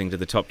 cream rising to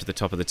the top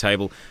of the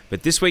table.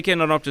 But this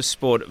weekend on Optus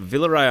Sport,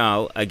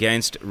 Villarreal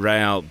against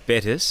Real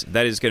Betis.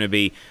 That is going to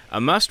be a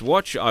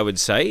must-watch, I would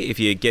say, if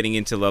you're getting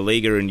into La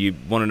Liga and you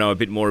want to know a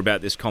bit more about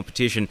this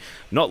competition,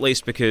 not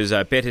least because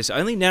Betis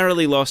only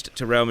narrowly lost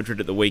to Real Madrid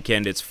at the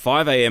weekend. It's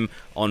 5 a.m.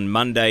 on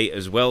Monday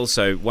as well,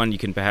 so one you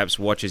can perhaps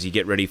watch as you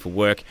get ready for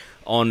work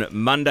on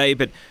Monday.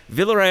 But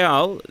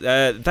Villarreal,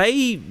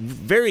 they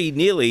very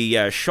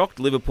nearly shocked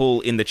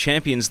Liverpool in the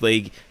Champions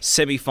League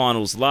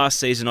semi-finals last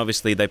season.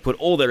 Obviously, they put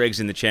all their eggs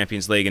in the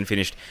Champions League and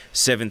finished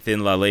 7th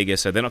in La Liga,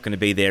 so they're not going to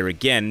be there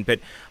again. But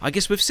I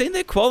guess we've seen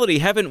their quality,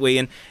 haven't we?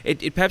 And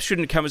it perhaps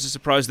shouldn't come as a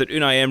surprise that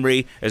Unai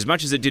Emery, as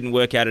much as it didn't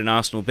work out in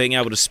Arsenal, being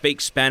able to speak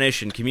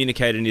Spanish and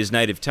communicate in his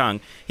native tongue,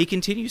 he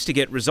continues to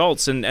get results.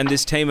 And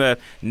this team are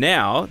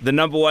now the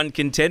number 1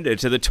 contender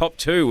to the top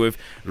 2 of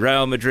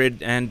Real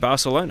Madrid and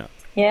Barcelona.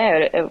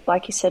 Yeah,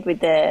 like you said, with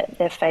their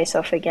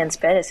face-off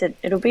against Betis,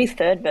 it'll be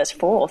 3rd versus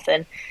 4th.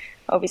 And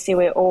obviously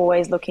we're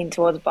always looking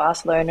towards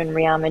Barcelona and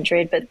Real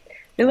Madrid, but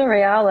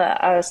Villarreal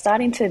are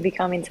starting to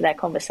become into that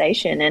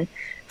conversation. And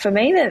for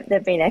me,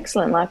 they've been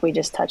excellent, like we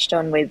just touched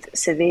on with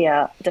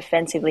Sevilla.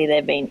 Defensively,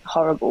 they've been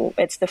horrible.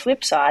 It's the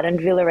flip side, and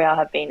Villarreal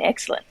have been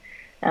excellent.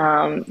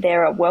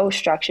 They're a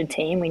well-structured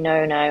team. We know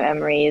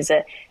Emery is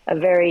a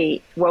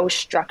very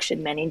well-structured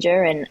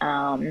manager, and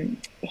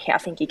I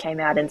think he came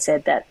out and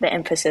said that the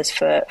emphasis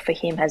for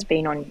him has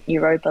been on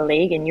Europa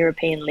League and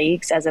European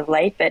leagues as of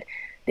late. But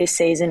this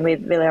season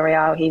with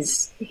Villarreal,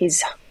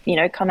 he's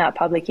come out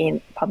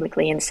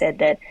publicly and said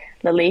that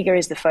La Liga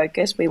is the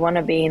focus. We want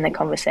to be in the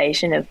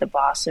conversation of the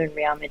Barca and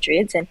Real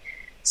Madrids, and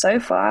so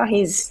far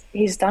he's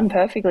done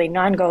perfectly.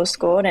 9 goals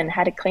scored and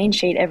had a clean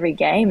sheet every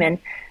game, and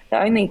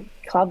the only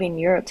club in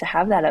Europe to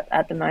have that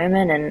at the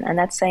moment, and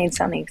that's saying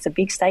something. It's a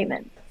big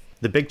statement.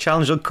 The big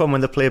challenge will come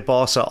when they play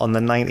Barca on the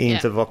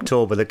 19th of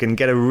October. They can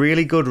get a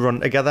really good run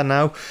together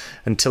now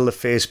until they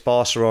face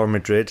Barca or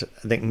Madrid.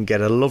 They can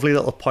get a lovely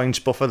little points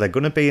buffer. They're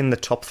going to be in the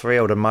top 3,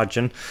 I would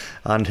imagine.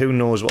 And who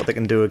knows what they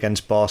can do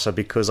against Barca,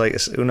 because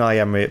Unai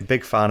Emery, a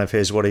big fan of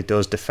his, what he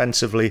does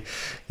defensively,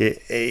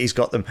 he's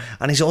got them.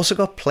 And he's also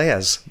got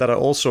players that are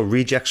also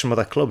rejects from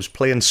other clubs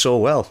playing so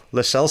well.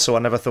 Lo Celso, I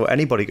never thought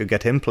anybody could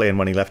get him playing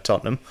when he left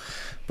Tottenham.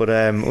 But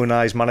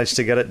Unai's managed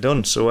to get it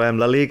done. So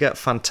La Liga,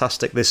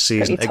 fantastic this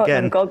season. Got your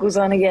Tottenham goggles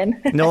on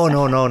again? No,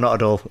 not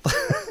at all.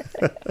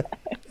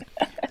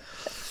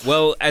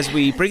 Well, as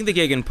we bring the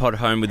Gegen pod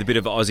home with a bit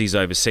of Aussies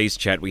overseas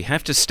chat, we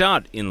have to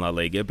start in La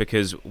Liga,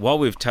 because while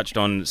we've touched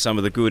on some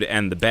of the good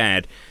and the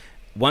bad,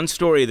 one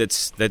story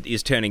that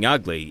is turning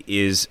ugly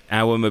is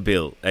Awer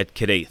Mabil at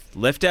Cadiz.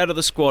 Left out of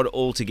the squad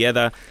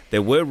altogether.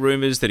 There were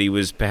rumours that he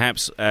was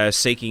perhaps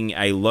seeking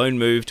a loan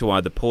move to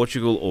either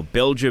Portugal or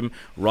Belgium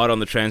right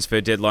on the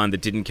transfer deadline that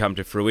didn't come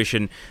to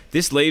fruition.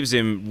 This leaves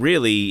him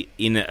really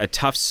in a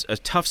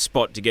tough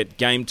spot to get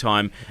game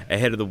time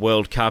ahead of the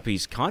World Cup.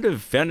 He's kind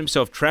of found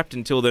himself trapped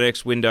until the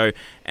next window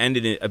and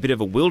in a bit of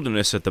a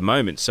wilderness at the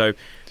moment. So,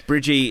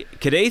 Bridgie,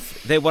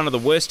 Cadiz, they're one of the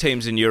worst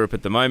teams in Europe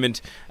at the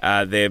moment.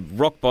 They're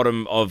rock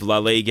bottom of La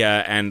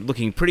Liga and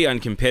looking pretty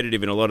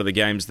uncompetitive in a lot of the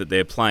games that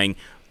they're playing.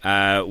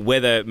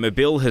 Whether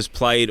Mabil has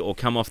played or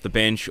come off the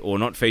bench or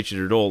not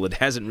featured at all, it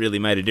hasn't really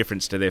made a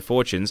difference to their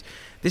fortunes.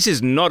 This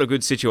is not a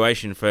good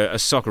situation for a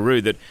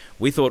Socceroo that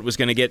we thought was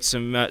going to get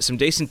some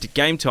decent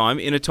game time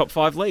in a top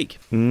 5 league.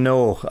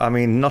 No, I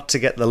mean, not to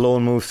get the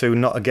loan move through,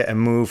 not to get a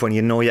move when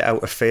you know you're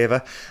out of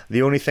favour.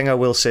 The only thing I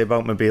will say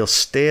about Mabil,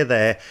 stay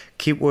there,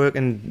 keep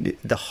working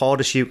the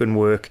hardest you can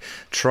work,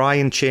 try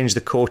and change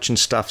the coaching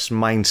staff's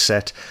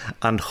mindset,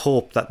 and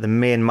hope that the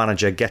main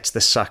manager gets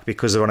the sack,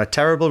 because they're on a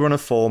terrible run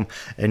of form.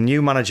 A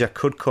new manager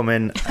could come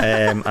in,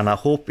 and I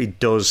hope he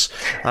does,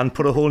 and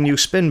put a whole new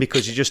spin,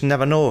 because you just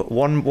never know.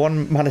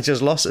 One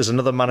manager's loss is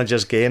another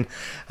manager's gain,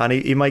 and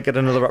he might get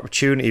another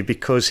opportunity,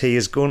 because he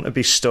is going to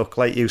be stuck,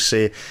 like you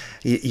say.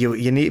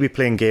 You need to be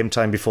playing game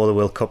time before the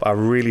World Cup. I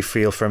really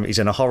feel for him. He's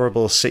in a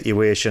horrible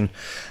situation.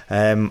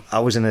 I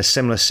was in a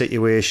similar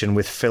situation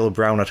with Phil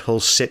Brown at Hull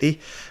City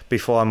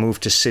before I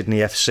moved to Sydney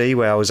FC,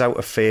 where I was out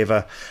of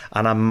favour,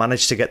 and I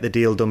managed to get the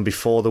deal done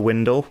before the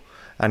window.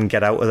 and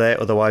get out of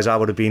there. Otherwise, I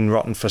would have been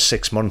rotten for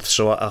 6 months.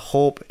 So I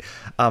hope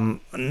we're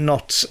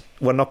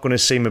not going to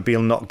see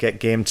Mabil not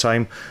get game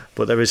time,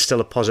 but there is still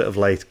a positive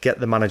light. Get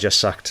the manager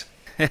sacked.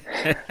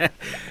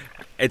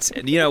 It's,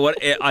 you know what,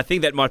 I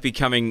think that might be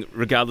coming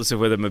regardless of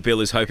whether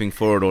Mabil is hoping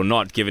for it or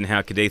not, given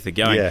how Cadiz are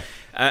going.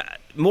 Yeah.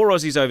 More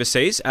Aussies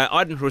overseas.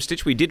 Aiden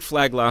Hrustic, we did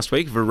flag last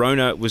week.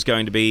 Verona was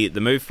going to be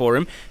the move for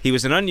him. He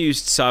was an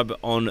unused sub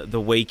on the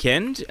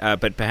weekend,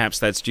 but perhaps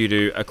that's due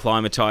to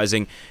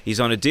acclimatising. He's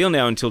on a deal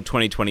now until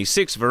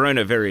 2026.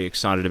 Verona very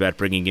excited about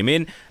bringing him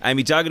in.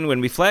 Amy Duggan, when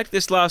we flagged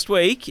this last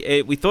week,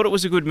 we thought it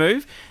was a good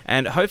move,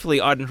 and hopefully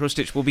Aiden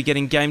Hrustic will be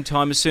getting game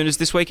time as soon as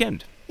this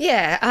weekend.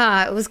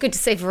 Yeah, it was good to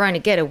see Verona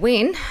get a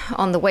win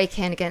on the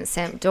weekend against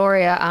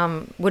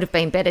Sampdoria. Would have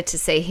been better to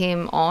see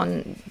him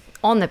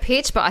on the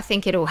pitch, but I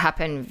think it'll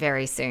happen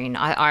very soon.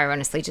 I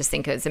honestly just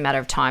think it's a matter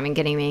of time and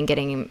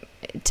getting him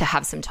to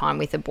have some time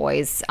with the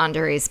boys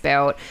under his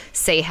belt,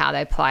 see how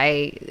they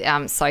play,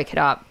 soak it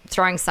up.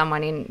 Throwing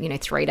someone in,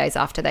 3 days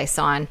after they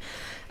sign,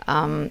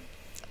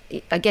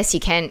 I guess you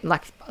can,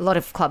 like a lot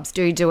of clubs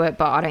do it,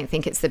 but I don't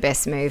think it's the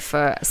best move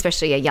for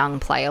especially a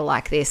young player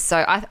like this.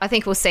 So I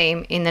think we'll see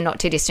him in the not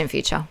too distant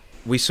future.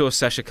 We saw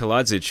Sasha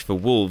Kaladzic for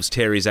Wolves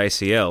tear his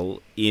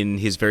ACL in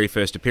his very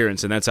first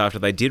appearance, and that's after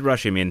they did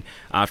rush him in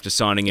after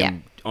signing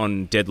him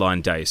on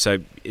deadline day. So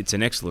it's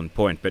an excellent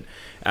point. But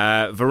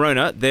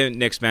Verona, their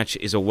next match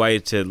is away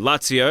to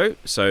Lazio,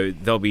 so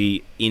they'll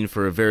be in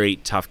for a very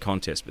tough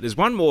contest. But there's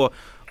one more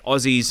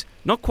Aussies,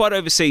 not quite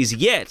overseas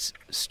yet,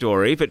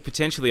 story, but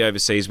potentially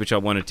overseas, which I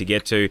wanted to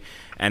get to.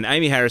 And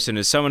Amy Harrison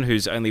is someone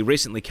who's only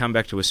recently come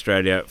back to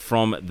Australia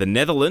from the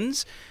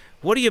Netherlands.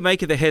 What do you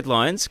make of the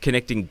headlines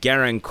connecting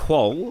Garang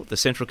Kuol, the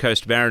Central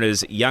Coast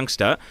Mariners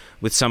youngster,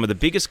 with some of the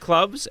biggest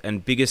clubs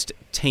and biggest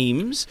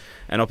teams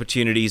and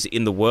opportunities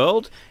in the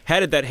world? How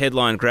did that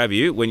headline grab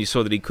you when you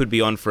saw that he could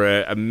be on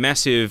for a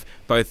massive,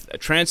 both a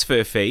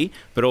transfer fee,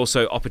 but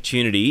also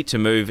opportunity to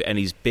move, and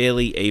he's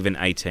barely even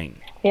 18?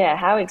 Yeah,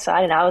 how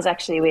excited. I was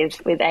actually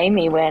with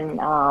Amy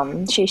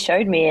when she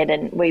showed me it,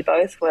 and we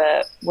both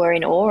were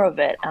in awe of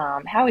it.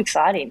 How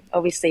exciting.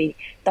 Obviously,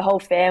 the whole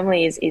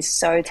family is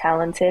so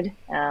talented.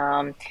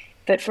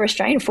 But for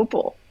Australian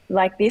football,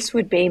 like, this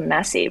would be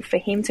massive for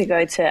him to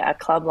go to a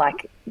club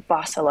like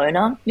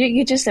Barcelona.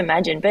 You just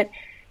imagine. But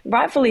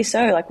rightfully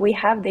so. Like, we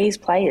have these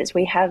players.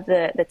 We have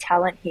the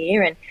talent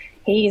here, and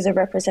he is a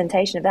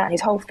representation of that.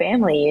 His whole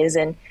family is,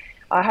 and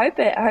I hope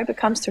it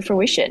comes to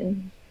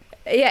fruition.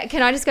 Yeah,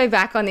 can I just go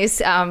back on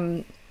this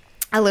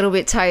a little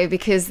bit, Toe,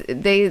 because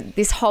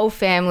this whole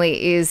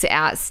family is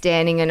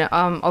outstanding, and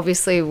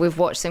obviously we've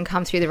watched them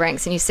come through the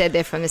ranks, and you said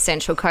they're from the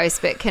Central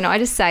Coast, but can I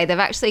just say they've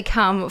actually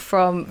come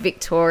from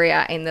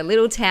Victoria in the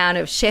little town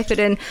of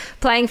Shepparton,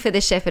 playing for the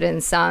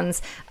Shepparton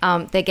Suns.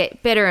 They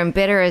get better and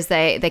better as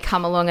they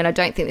come along, and I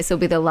don't think this will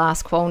be the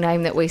last Kuol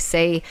name that we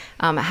see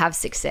have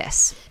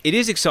success. It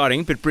is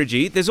exciting, but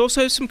Bridgie, there's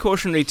also some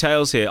cautionary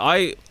tales here.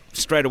 I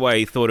straight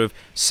away thought of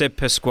Seb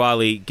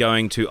Pasquale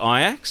going to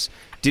Ajax.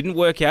 Didn't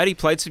work out. He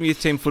played some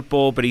youth team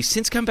football, but he's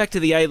since come back to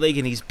the A-League,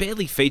 and he's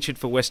barely featured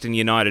for Western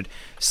United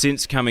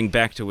since coming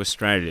back to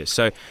Australia.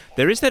 So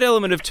there is that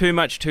element of too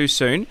much too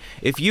soon.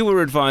 If you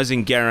were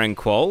advising Garang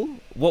Kuol,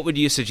 what would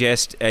you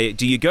suggest?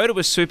 Do you go to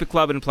a super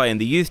club and play in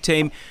the youth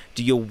team?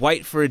 Do you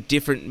wait for a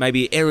different,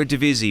 maybe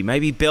Eredivisie,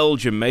 maybe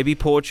Belgium, maybe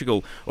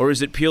Portugal? Or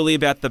is it purely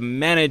about the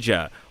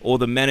manager or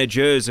the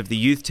managers of the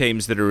youth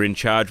teams that are in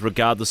charge,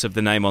 regardless of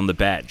the name on the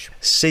badge?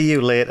 See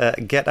you later.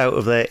 Get out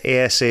of there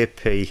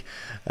ASAP.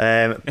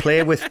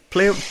 Play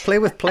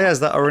with players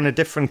that are in a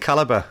different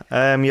calibre,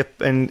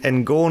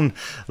 and go and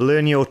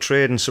learn your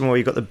trade in somewhere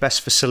you've got the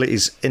best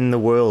facilities in the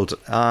world,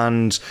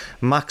 and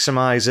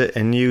maximise it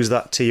and use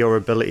that to your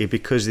ability,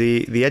 because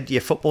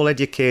your football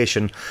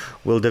education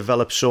will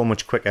develop so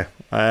much quicker.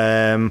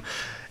 And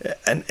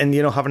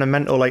having a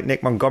mentor like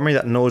Nick Montgomery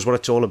that knows what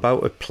it's all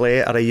about to play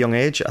at a young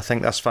age, I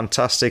think that's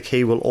fantastic.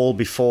 He will all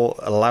before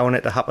allowing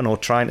it to happen or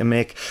trying to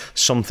make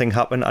something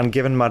happen, and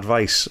giving him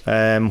advice.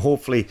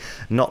 Hopefully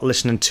not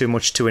listening too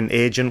much to an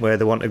agent where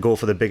they want to go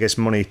for the biggest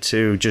money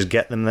to just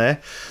get them there.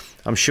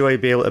 I'm sure he'll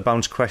be able to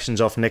bounce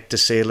questions off Nick to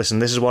say, listen,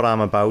 this is what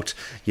I'm about.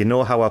 You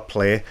know how I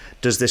play.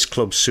 Does this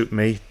club suit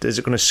me? Is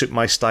it going to suit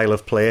my style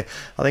of play?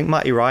 I think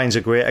Matty Ryan's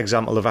a great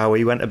example of how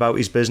he went about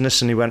his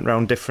business, and he went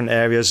around different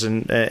areas,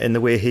 and in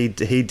the way he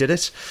did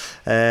it.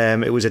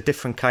 It was a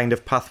different kind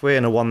of pathway,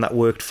 and a one that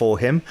worked for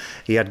him.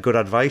 He had good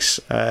advice,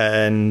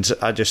 and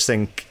I just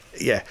think,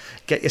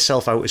 get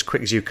yourself out as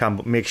quick as you can,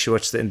 but make sure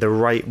it's the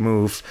right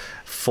move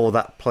for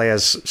that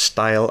player's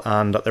style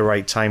and at the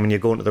right time, and you're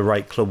going to the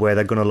right club where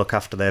they're going to look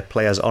after their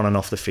players on and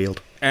off the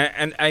field.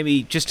 And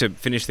Amy, just to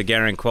finish the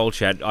Garang Kuol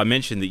chat, I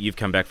mentioned that you've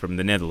come back from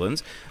the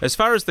Netherlands. As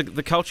far as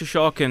the culture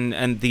shock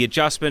and the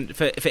adjustment,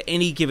 for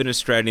any given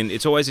Australian,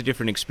 it's always a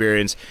different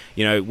experience.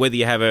 Whether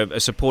you have a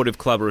supportive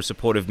club or a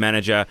supportive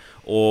manager,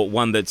 or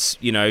one that's,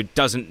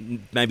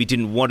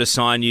 didn't want to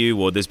sign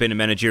you, or there's been a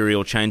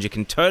managerial change, it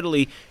can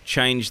totally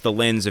change the the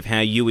lens of how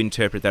you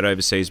interpret that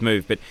overseas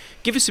move. But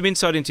give us some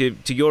insight into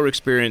your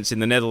experience in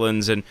the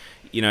Netherlands and,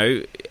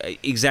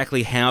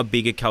 exactly how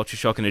big a culture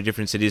shock and a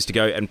difference it is to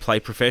go and play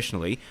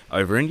professionally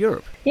over in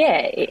Europe. Yeah,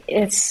 it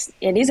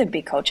is a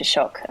big culture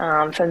shock.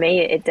 For me,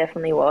 it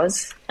definitely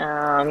was.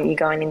 You're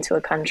going into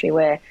a country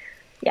where,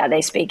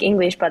 they speak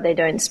English, but they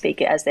don't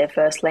speak it as their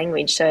first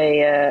language. So,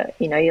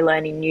 you're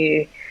learning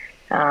new,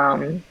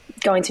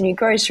 going to new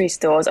grocery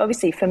stores.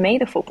 Obviously, for me,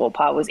 the football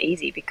part was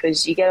easy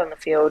because you get on the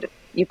field,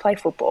 you play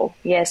football.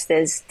 Yes,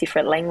 there's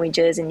different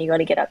languages and you got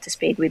to get up to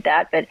speed with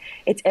that, but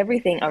it's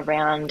everything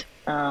around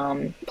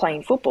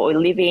playing football,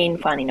 living,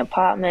 finding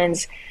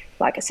apartments,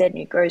 like I said,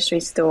 new grocery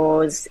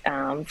stores,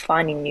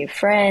 finding new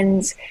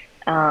friends,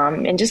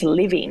 and just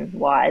living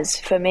wise.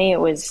 For me, it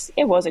was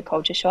a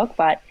culture shock,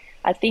 but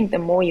I think the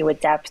more you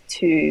adapt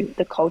to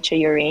the culture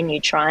you're in, you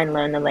try and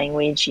learn the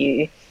language,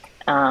 you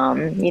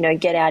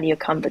get out of your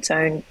comfort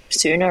zone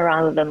sooner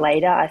rather than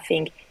later, I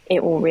think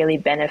it will really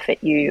benefit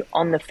you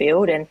on the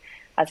field. And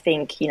I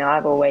think,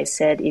 I've always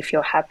said if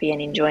you're happy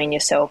and enjoying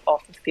yourself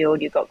off the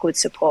field, you've got good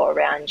support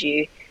around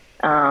you,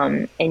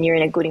 and you're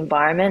in a good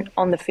environment,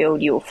 on the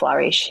field you will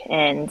flourish.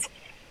 And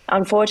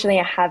unfortunately,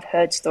 I have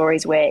heard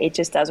stories where it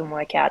just doesn't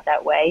work out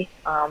that way.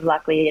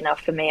 Luckily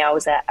enough for me, I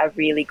was at a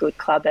really good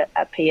club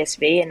at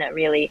PSV and a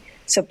really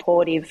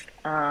supportive,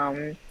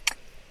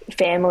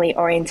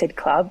 family-oriented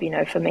club.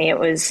 For me, it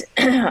was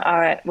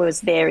I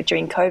was there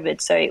during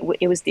COVID, so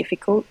it was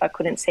difficult. I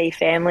couldn't see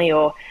family,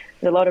 or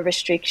there's a lot of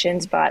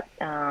restrictions. But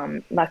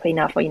luckily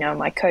enough,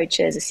 my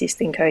coaches,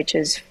 assistant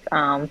coaches,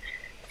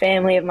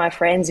 family of my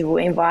friends who were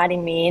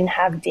inviting me in,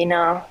 have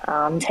dinner,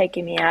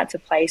 taking me out to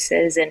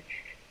places, and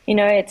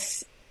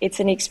it's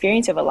an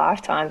experience of a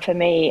lifetime. For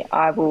me,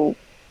 I will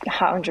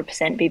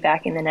 100% be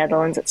back in the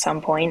Netherlands at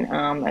some point.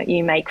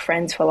 You make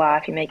friends for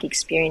life. You make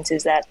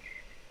experiences that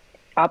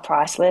are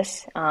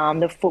priceless.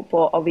 The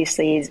football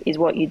obviously is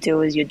what you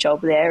do as your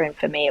job there, and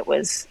for me it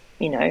was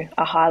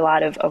a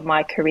highlight of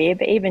my career.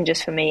 But even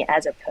just for me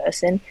as a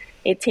person,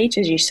 it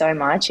teaches you so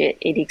much. The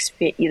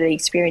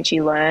experience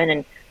you learn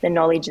and the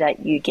knowledge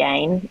that you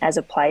gain as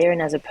a player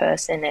and as a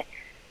person,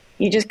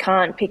 you just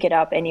can't pick it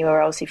up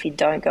anywhere else if you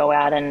don't go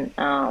out and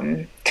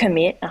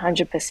commit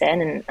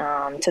 100%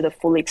 and to the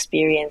full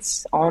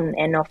experience on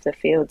and off the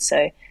field.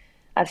 So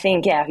I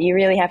think, you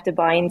really have to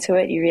buy into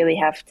it. You really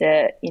have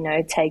to,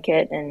 take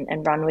it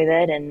and run with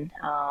it and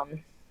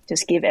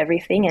just give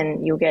everything,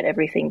 and you'll get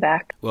everything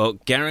back. Well,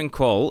 Garang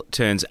Kuol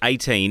turns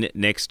 18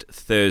 next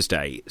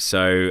Thursday,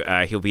 so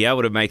he'll be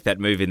able to make that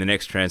move in the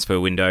next transfer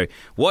window.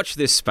 Watch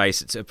this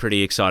space. It's a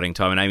pretty exciting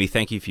time. And Amy,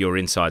 thank you for your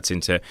insights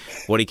into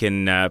what he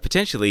can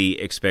potentially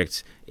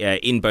expect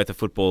in both a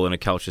football and a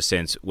culture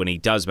sense when he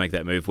does make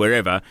that move,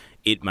 wherever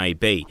it may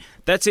be.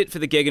 That's it for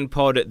the Gegen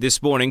Pod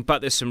this morning,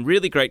 but there's some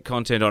really great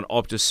content on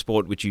Optus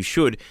Sport which you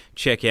should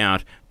check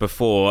out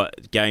before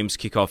games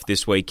kick off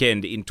this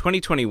weekend. In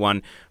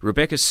 2021,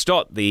 Rebecca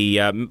Stott, the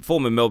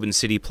former Melbourne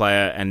City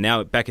player and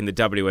now back in the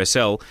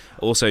WSL,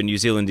 also New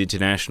Zealand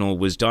international,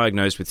 was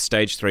diagnosed with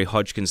stage 3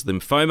 Hodgkin's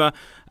lymphoma.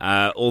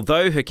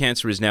 Although her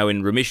cancer is now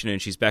in remission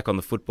and she's back on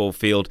the football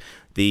field,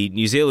 the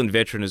New Zealand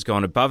veteran has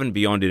gone above and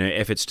beyond in her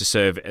efforts to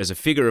serve as a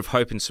figure of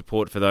hope and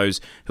support for those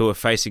who are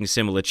facing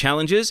similar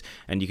challenges.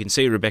 And you can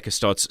see Rebecca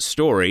Stott's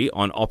story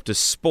on Optus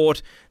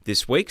Sport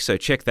this week, so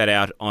check that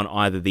out on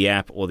either the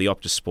app or the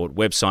Optus Sport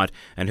website.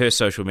 And her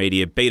social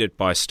media, Beat It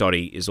by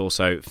Stotty, is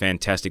also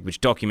fantastic,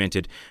 which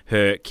documented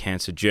her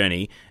cancer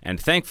journey, and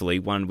thankfully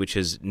one which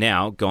has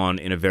now gone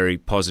in a very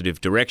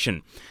positive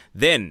direction.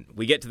 Then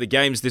we get to the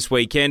games this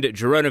weekend.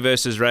 Girona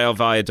versus Real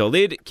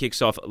Valladolid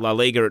kicks off La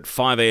Liga at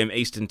 5 a.m.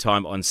 Eastern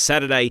Time on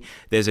Saturday.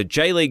 There's a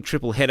J-League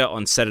triple header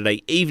on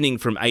Saturday evening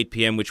from 8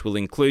 p.m, which will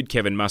include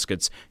Kevin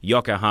Muscat's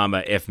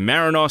Yokohama F.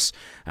 Marinos.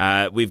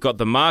 We've got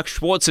the Mark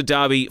Schwarzer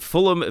derby,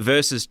 Fulham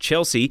versus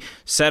Chelsea,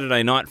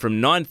 Saturday night from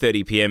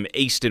 9:30 p.m.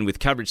 Eastern, with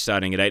coverage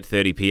starting at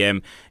 8:30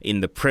 p.m. in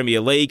the Premier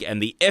League.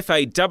 And the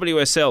FA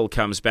WSL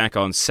comes back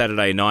on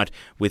Saturday night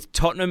with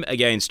Tottenham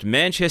against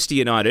Manchester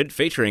United,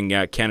 featuring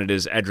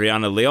Canada's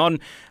Adriana Leon,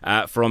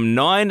 from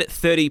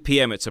 9:30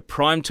 p.m. It's a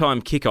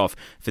primetime kickoff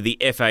for the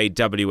FA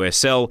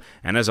WSL.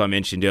 And as I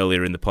mentioned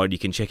earlier in the pod, you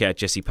can check out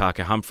Jesse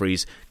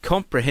Parker-Humphrey's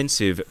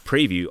comprehensive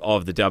preview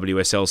of the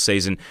WSL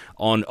season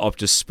on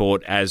Optus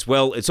Sport as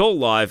well. It's all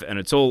live and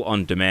it's all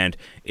on demand.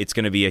 It's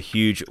going to be a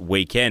huge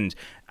weekend.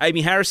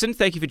 Amy Harrison,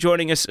 thank you for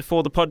joining us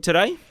for the pod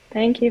today.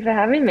 Thank you for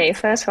having me.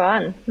 First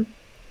one.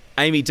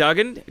 Amy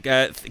Duggan,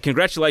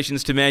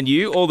 congratulations to Man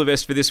U. All the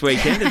best for this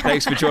weekend, and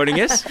thanks for joining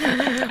us.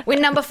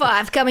 Win number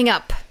 5 coming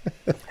up.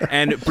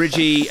 And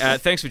Bridgie,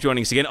 thanks for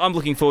joining us again. I'm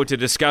looking forward to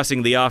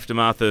discussing the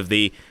aftermath of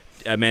the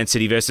Man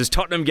City versus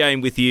Tottenham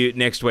game with you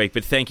next week,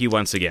 but thank you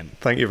once again.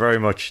 Thank you very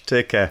much.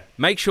 Take care.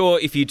 Make sure,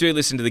 if you do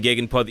listen to the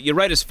Gegen Pod, that you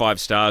rate us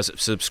 5 stars,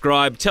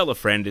 subscribe, tell a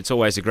friend. It's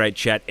always a great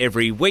chat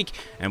every week,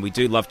 and we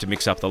do love to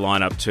mix up the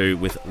lineup too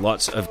with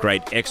lots of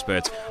great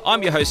experts.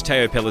 I'm your host,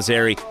 Teo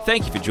Pellizzeri.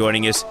 Thank you for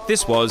joining us.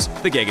 This was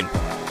the Gegen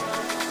Pod.